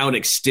now an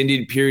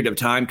extended period of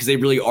time because they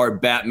really are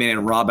Batman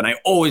and Robin. I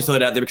always throw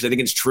it out there because I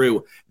think it's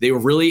true. They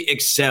really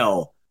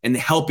excel and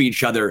help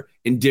each other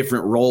in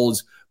different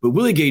roles. But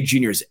Willie Gay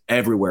Jr. is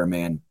everywhere,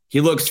 man.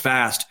 He looks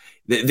fast.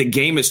 The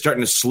game is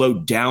starting to slow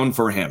down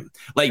for him.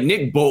 Like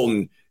Nick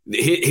Bolton,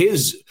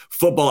 his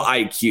football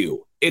IQ,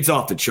 it's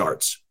off the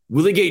charts.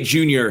 Willie Gay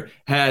Jr.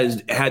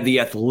 has had the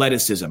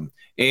athleticism.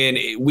 And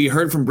we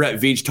heard from Brett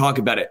Veach talk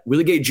about it.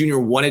 Willie Gay Jr.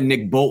 wanted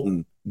Nick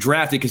Bolton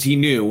drafted because he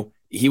knew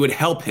he would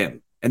help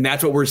him. And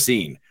that's what we're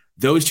seeing.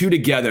 Those two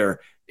together,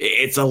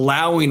 it's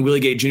allowing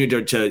Willie Gay Jr.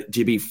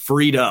 to be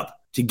freed up,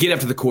 to get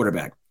after the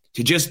quarterback,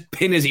 to just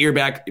pin his ears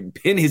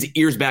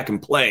back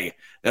and play.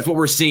 That's what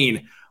we're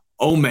seeing.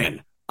 Oh,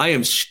 man, I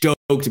am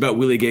stoked about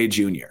Willie Gay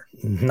Jr.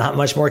 Not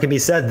much more can be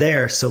said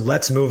there. So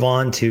let's move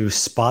on to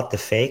Spot the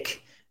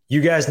Fake.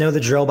 You guys know the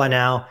drill by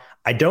now.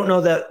 I don't know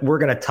that we're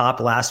going to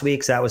top last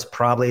week's. That was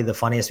probably the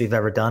funniest we've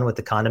ever done with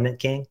the Condiment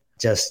King.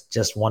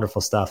 Just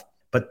wonderful stuff.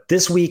 But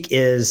this week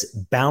is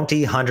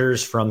Bounty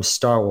Hunters from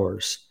Star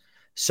Wars.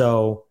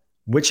 So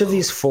which of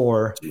these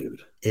four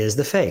is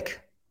the fake?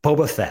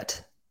 Boba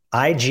Fett,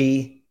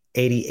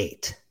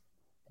 IG-88,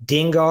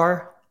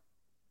 Dingar,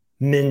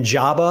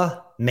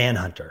 Minjaba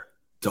Manhunter.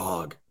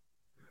 Dog.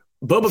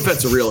 Boba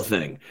Fett's a real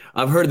thing.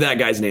 I've heard that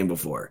guy's name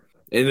before.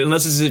 And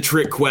unless this is a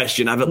trick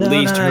question, I've at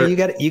least heard.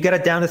 You got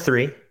it down to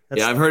 3.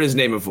 Yeah, I've heard his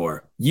name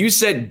before. You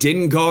said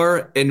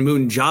Dingar and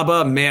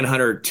Minjaba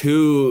Manhunter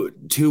too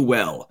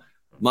well.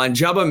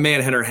 Minjaba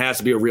Manhunter has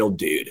to be a real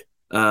dude.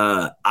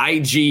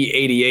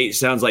 IG-88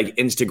 sounds like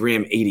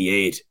Instagram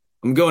 88.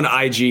 I'm going to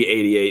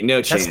IG-88.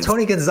 No chance. That's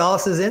Tony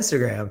Gonzalez's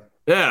Instagram.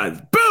 Yeah,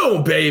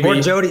 boom, baby.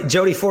 Or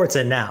Jody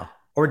Fortson now.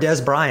 Or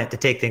Des Bryant to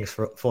take things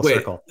full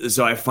circle.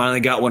 So I finally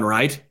got one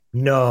right?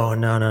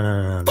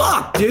 No.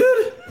 Fuck,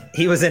 dude.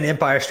 He was in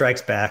Empire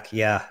Strikes Back.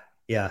 Yeah.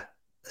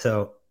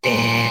 So.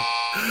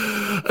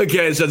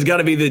 Okay, so it's got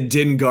to be the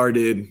Dingar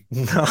dude.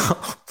 No.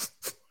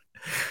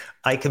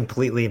 I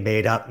completely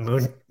made up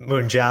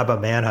Minjaba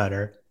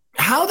Manhunter.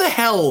 How the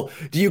hell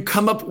do you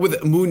come up with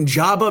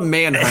Minjaba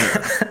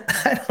Manhunter?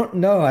 I don't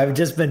know. I've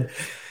just been,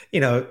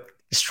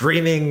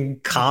 streaming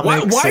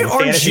comics. Why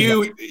aren't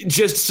you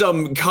just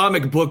some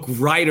comic book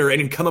writer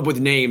and come up with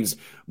names?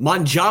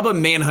 Minjaba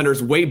Manhunter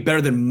is way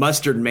better than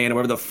Mustard Man, or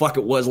whatever the fuck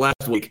it was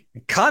last week.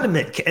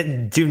 Condiment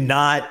King. Do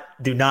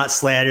not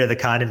slander the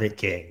Condiment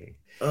King.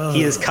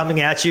 He is coming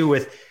at you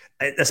with,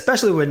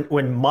 especially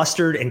when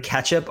mustard and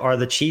ketchup are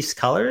the Chiefs'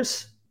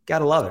 colors.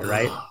 Gotta love it,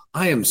 right?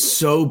 I am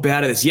so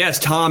bad at this. Yes,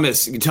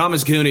 Thomas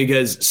Cooney,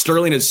 because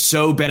Sterling is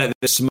so bad at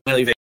this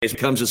smiley face when it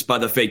comes to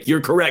Spot the Fake. You're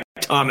correct,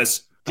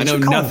 Thomas. I know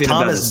nothing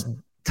about this.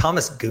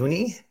 Thomas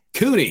Gooney?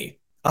 Cooney.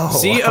 Oh,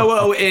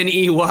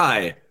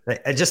 Cooney.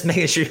 Just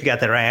making sure you got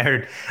that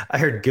right. I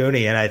heard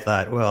Goonie and I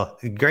thought, well,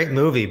 great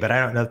movie, but I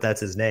don't know if that's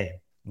his name.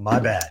 My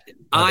bad.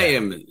 I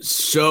am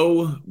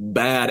so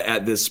bad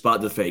at this Spot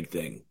the Fake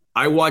thing.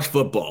 I watch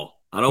football.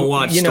 I don't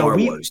watch Star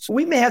Wars.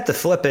 We may have to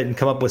flip it and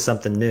come up with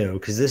something new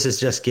because this is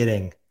just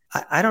getting.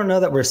 I don't know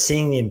that we're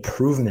seeing the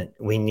improvement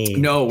we need.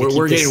 No,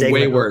 we're getting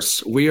way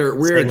worse.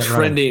 We're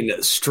trending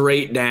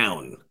straight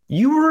down.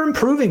 You were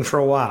improving for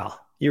a while.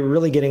 You were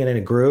really getting it in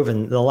a groove,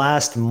 and the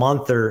last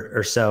month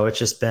or so, it's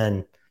just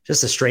been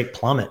just a straight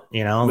plummet,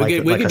 you know?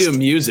 We could do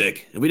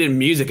music. If we did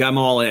music, I'm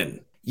all in.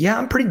 Yeah,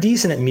 I'm pretty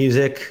decent at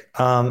music.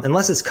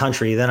 Unless it's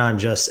country, then I'm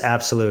just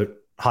absolute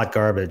hot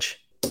garbage.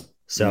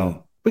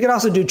 So we could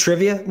also do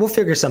trivia. We'll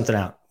figure something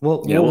out.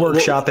 We'll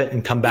workshop it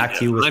and come back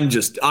to you with. I'm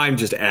just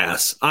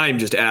ass.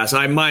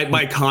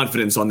 My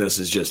confidence on this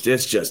is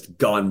it's just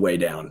gone way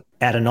down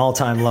at an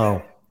all-time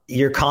low.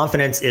 Your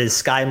confidence is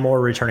Sky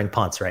Moore returning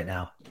punts right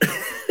now.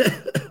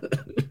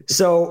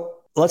 So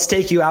let's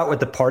take you out with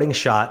the parting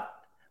shot.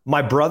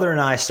 My brother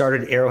and I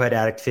started Arrowhead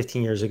Addict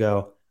 15 years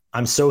ago.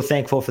 I'm so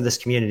thankful for this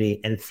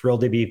community and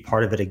thrilled to be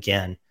part of it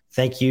again.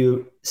 Thank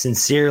you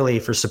sincerely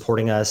for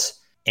supporting us,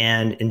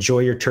 and enjoy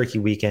your turkey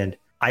weekend.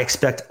 I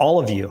expect all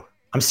of you,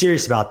 I'm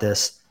serious about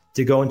this,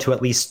 to go into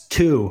at least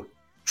 2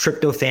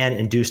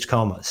 tryptophan-induced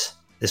comas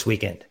this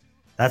weekend.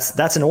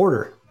 That's an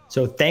order.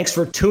 So thanks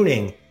for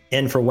tuning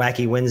in for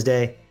Wacky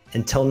Wednesday.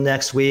 Until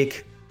next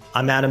week,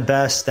 I'm Adam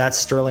Best. That's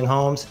Sterling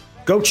Holmes.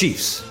 Go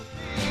Chiefs!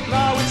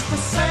 Now it's the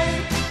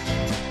same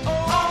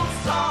old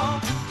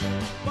song,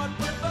 but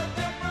with a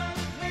different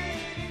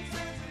meaning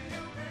since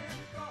you've been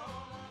gone.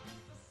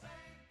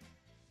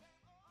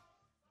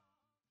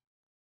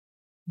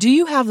 Do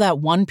you have that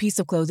one piece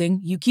of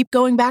clothing you keep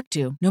going back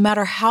to, no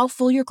matter how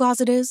full your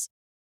closet is?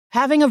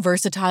 Having a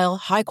versatile,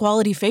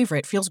 high-quality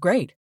favorite feels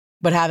great,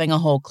 but having a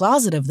whole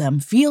closet of them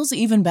feels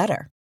even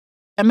better.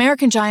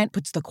 American Giant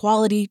puts the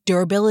quality,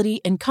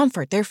 durability, and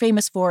comfort they're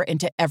famous for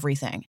into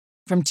everything,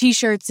 from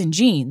t-shirts and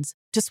jeans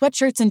to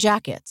sweatshirts and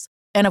jackets,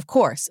 and of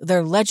course,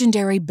 their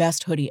legendary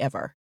best hoodie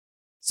ever.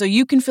 So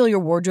you can fill your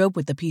wardrobe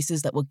with the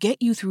pieces that will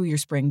get you through your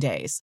spring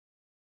days.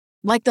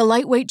 Like the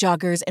lightweight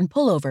joggers and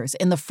pullovers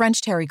in the French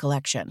Terry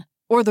collection,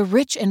 or the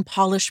rich and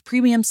polished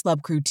premium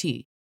Slub Crew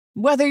tee.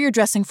 Whether you're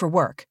dressing for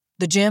work,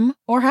 the gym,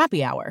 or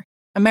happy hour,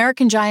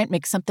 American Giant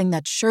makes something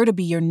that's sure to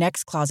be your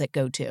next closet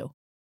go-to.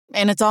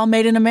 And it's all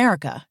made in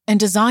America and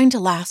designed to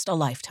last a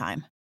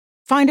lifetime.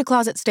 Find a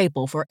closet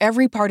staple for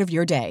every part of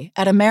your day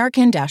at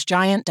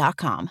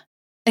American-Giant.com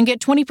and get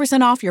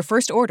 20% off your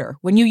first order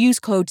when you use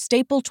code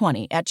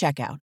STAPLE20 at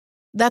checkout.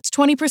 That's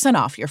 20%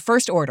 off your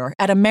first order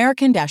at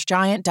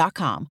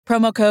American-Giant.com.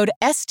 Promo code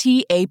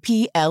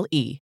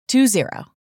STAPLE20.